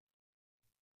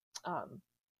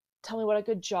tell me what a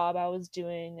good job I was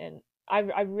doing. And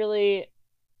I really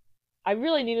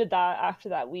needed that after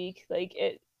that week. Like,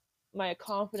 my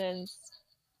confidence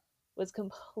was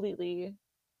completely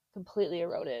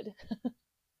eroded.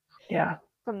 Yeah.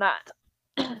 From that.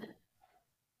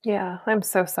 Yeah. I'm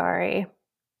so sorry.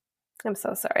 I'm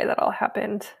so sorry that all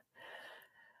happened.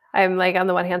 I'm like, on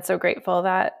the one hand, so grateful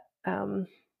that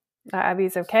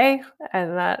Abby's okay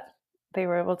and that they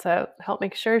were able to help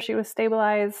make sure she was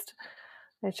stabilized.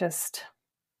 It just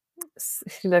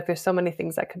seems like there's so many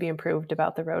things that could be improved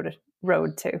about the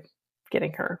road to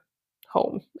getting her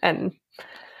home. And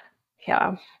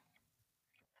yeah,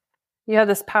 you have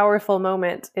this powerful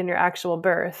moment in your actual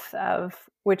birth,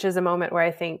 which is a moment where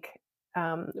I think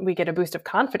we get a boost of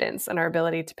confidence in our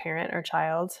ability to parent our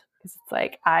child, because it's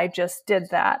like, I just did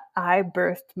that. I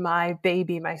birthed my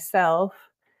baby myself.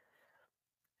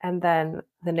 And then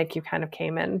the NICU kind of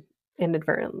came in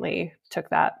inadvertently, took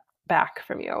that back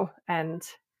from you, and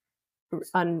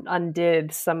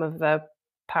undid some of the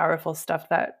powerful stuff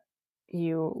that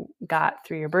you got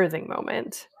through your birthing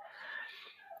moment.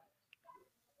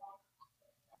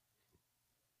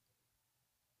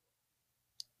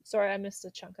 Sorry, I missed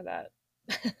a chunk of that.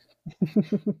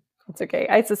 It's okay.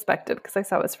 I suspected because I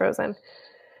saw it was frozen.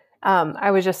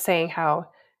 I was just saying how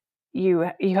you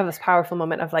have this powerful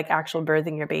moment of like actual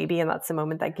birthing your baby, and that's the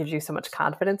moment that gives you so much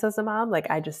confidence as a mom. Like,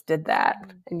 I just did that,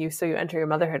 and you enter your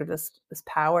motherhood of this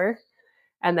power,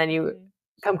 and then you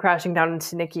come crashing down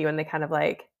into NICU, and they kind of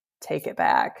like take it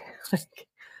back. Like,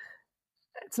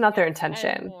 it's not their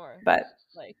intention, but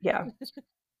like, yeah.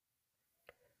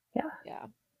 Yeah.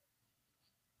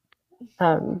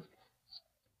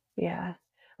 Yeah.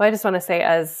 Well, I just want to say,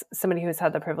 as somebody who's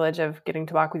had the privilege of getting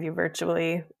to walk with you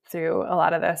virtually through a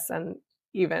lot of this, and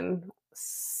even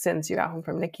since you got home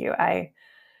from NICU, I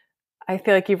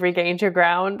feel like you've regained your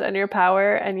ground and your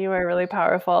power, and you are a really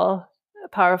powerful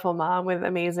mom with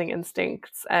amazing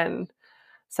instincts and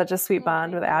such a sweet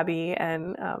bond with Abby.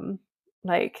 And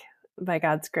like, by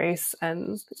God's grace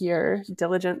and your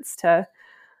diligence to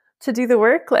do the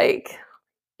work, like,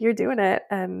 you're doing it,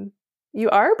 and you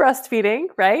are breastfeeding,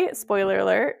 right? Spoiler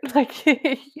alert. Like,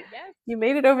 Yes. you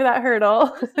made it over that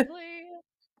hurdle.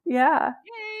 Yeah.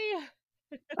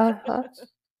 Yay. Uh-huh.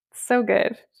 So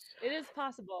good. It is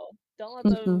possible. Don't let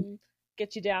them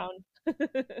get you down.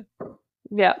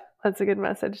 Yeah, that's a good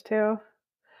message too.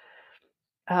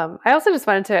 I also just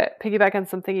wanted to piggyback on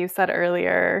something you said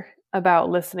earlier about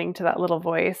listening to that little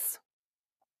voice.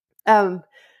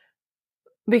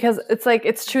 Because it's like,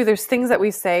 it's true. There's things that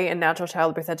we say in natural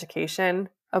childbirth education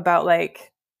about,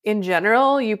 like, in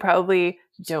general, you probably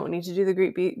don't need to do the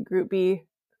group B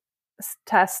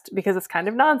test because it's kind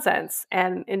of nonsense.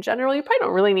 And in general, you probably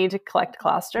don't really need to collect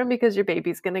colostrum because your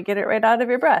baby's going to get it right out of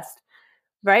your breast.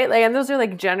 Right? Like, and those are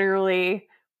like generally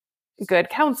good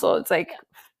counsel. It's like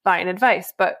fine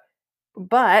advice. But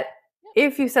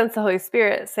if you sense the Holy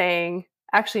Spirit saying,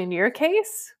 actually, in your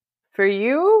case, for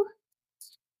you,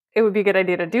 it would be a good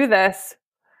idea to do this,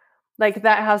 like,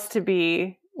 that has to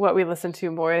be what we listen to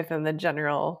more than the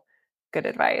general good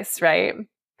advice, right?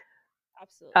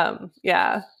 Absolutely.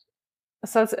 Yeah.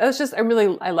 So it's just,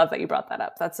 I love that you brought that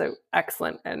up. That's an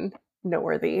excellent and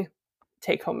noteworthy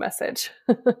take-home message.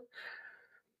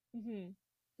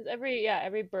 Because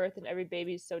every birth and every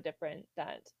baby is so different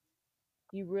that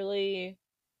you really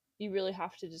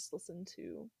have to just listen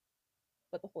to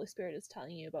what the Holy Spirit is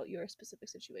telling you about your specific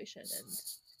situation. And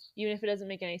even if it doesn't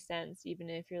make any sense, even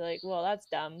if you're like, well, that's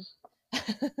dumb.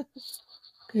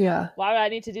 Yeah. Why would I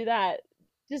need to do that?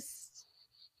 Just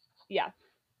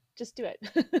do it.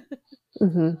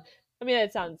 Mm-hmm. I mean,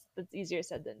 that's easier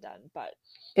said than done, but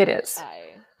It is.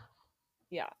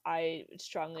 I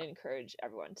strongly encourage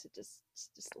everyone to just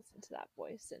listen to that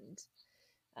voice and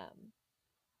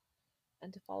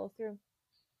to follow through.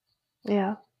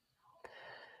 Yeah.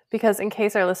 Because in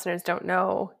case our listeners don't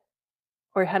know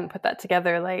or hadn't put that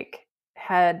together, like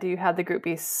had you had the group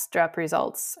B strep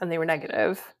results and they were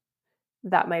negative,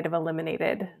 that might have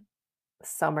eliminated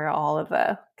some or all of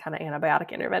the kind of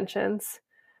antibiotic interventions.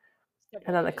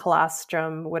 And then the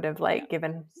colostrum would have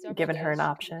given her an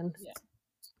option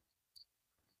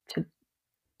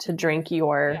to drink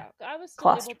your I was still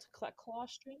colostrum. able to collect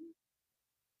colostrum.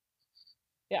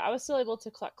 Yeah, I was still able to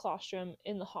collect colostrum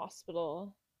in the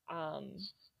hospital.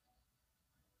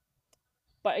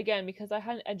 But again, because I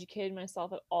hadn't educated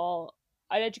myself at all,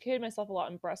 I'd educated myself a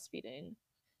lot in breastfeeding,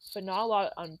 but not a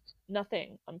lot on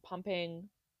nothing on pumping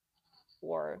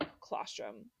or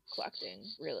colostrum collecting,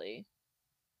 really.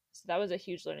 So that was a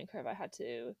huge learning curve I had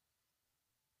to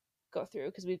go through,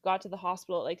 because we got to the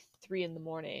hospital at like 3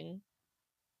 a.m.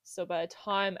 So by the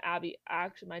time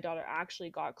my daughter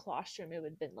actually got colostrum, it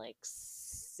would have been like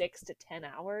 6 to 10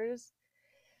 hours.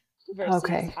 Versus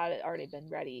had it already been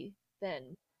ready,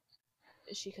 then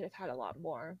she could have had a lot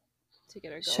more to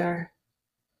get her going. Sure.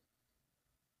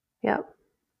 Yep.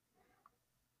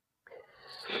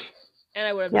 And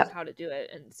I would have known how to do it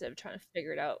instead of trying to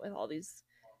figure it out with all these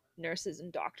nurses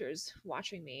and doctors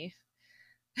watching me.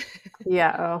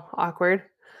 Yeah. Oh, awkward.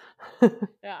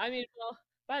 Yeah, I mean, well,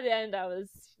 by the end, I was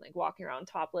like walking around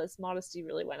topless. Modesty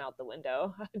really went out the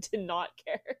window. I did not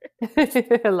care.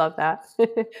 I love that.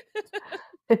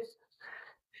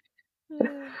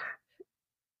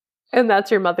 And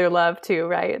that's your mother love too,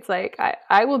 right? It's like,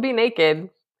 I will be naked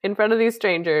in front of these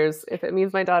strangers if it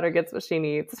means my daughter gets what she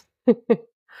needs.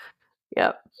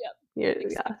 Yep.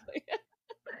 Exactly.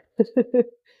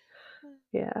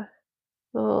 Yeah.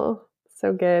 Oh,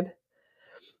 so good.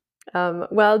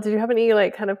 Well, did you have any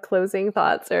kind of closing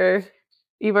thoughts, or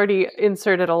you've already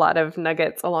inserted a lot of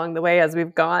nuggets along the way as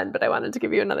we've gone, but I wanted to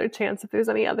give you another chance if there's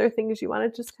any other things you want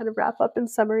to just kind of wrap up in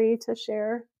summary to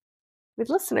share with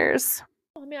listeners.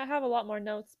 I mean, I have a lot more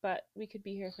notes, but we could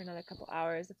be here for another couple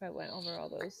hours if I went over all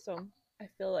those. So I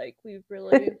feel like we've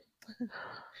really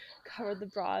covered the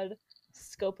broad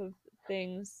scope of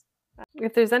things.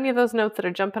 If there's any of those notes that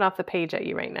are jumping off the page at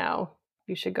you right now,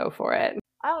 you should go for it.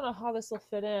 I don't know how this will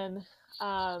fit in,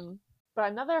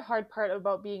 but another hard part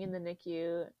about being in the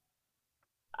NICU,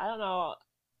 I don't know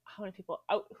how many people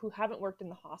out who haven't worked in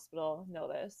the hospital know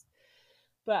this,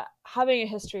 but having a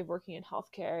history of working in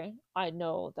healthcare, I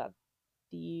know that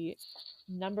the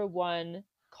number one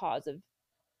cause of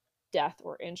death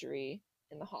or injury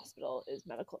in the hospital is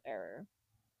medical error.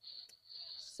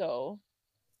 So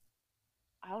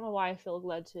I don't know why I feel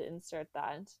led to insert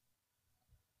that,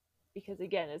 because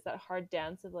again, it's that hard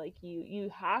dance of like you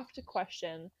have to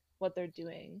question what they're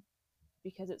doing,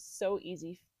 because it's so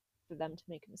easy for them to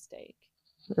make a mistake.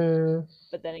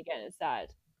 But then again, it's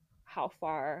that how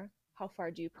far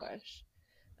do you push?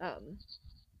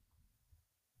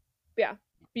 Yeah,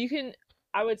 you can,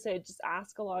 I would say, just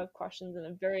ask a lot of questions in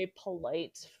a very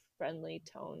polite, friendly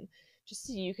tone, just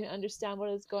so you can understand what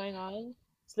is going on.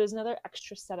 So there's another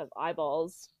extra set of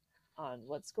eyeballs on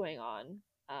what's going on,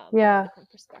 from a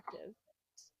different perspective,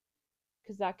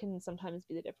 because that can sometimes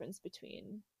be the difference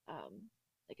between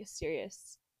like a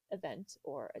serious event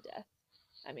or a death.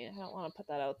 I mean, I don't want to put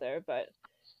that out there, but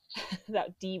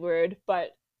that D word,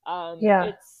 but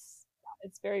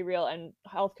it's very real, and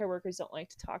healthcare workers don't like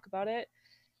to talk about it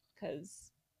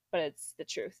but it's the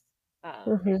truth.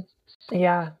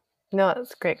 Yeah. No,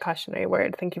 that's a great cautionary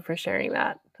word. Thank you for sharing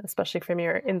that, especially from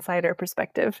your insider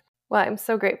perspective. Well, I'm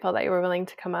so grateful that you were willing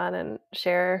to come on and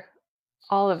share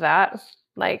all of that,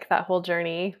 like that whole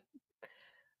journey.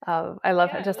 I love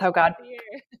just how God.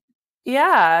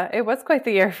 Yeah, it was quite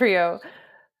the year for you.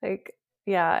 Like,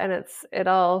 yeah, and it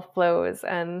all flows,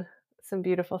 and some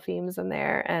beautiful themes in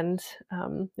there, and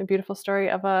a beautiful story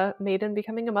of a maiden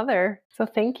becoming a mother. So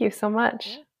thank you so much.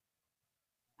 Yeah.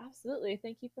 Absolutely.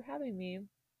 Thank you for having me.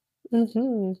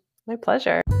 My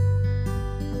pleasure.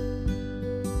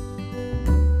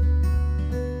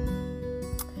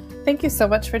 Thank you so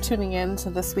much for tuning in to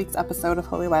this week's episode of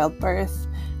Holy Wild Birth.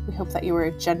 We hope that you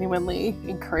were genuinely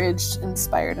encouraged,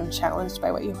 inspired, and challenged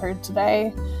by what you heard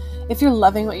today. If you're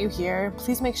loving what you hear,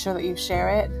 please make sure that you share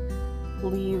it,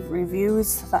 leave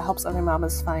reviews. That helps other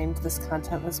mamas find this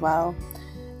content as well.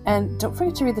 And don't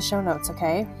forget to read the show notes,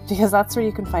 okay? Because that's where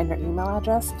you can find our email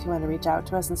address if you want to reach out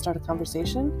to us and start a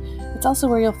conversation. It's also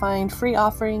where you'll find free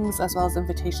offerings as well as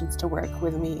invitations to work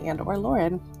with me and or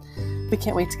Lauren. We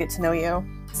can't wait to get to know you.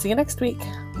 See you next week.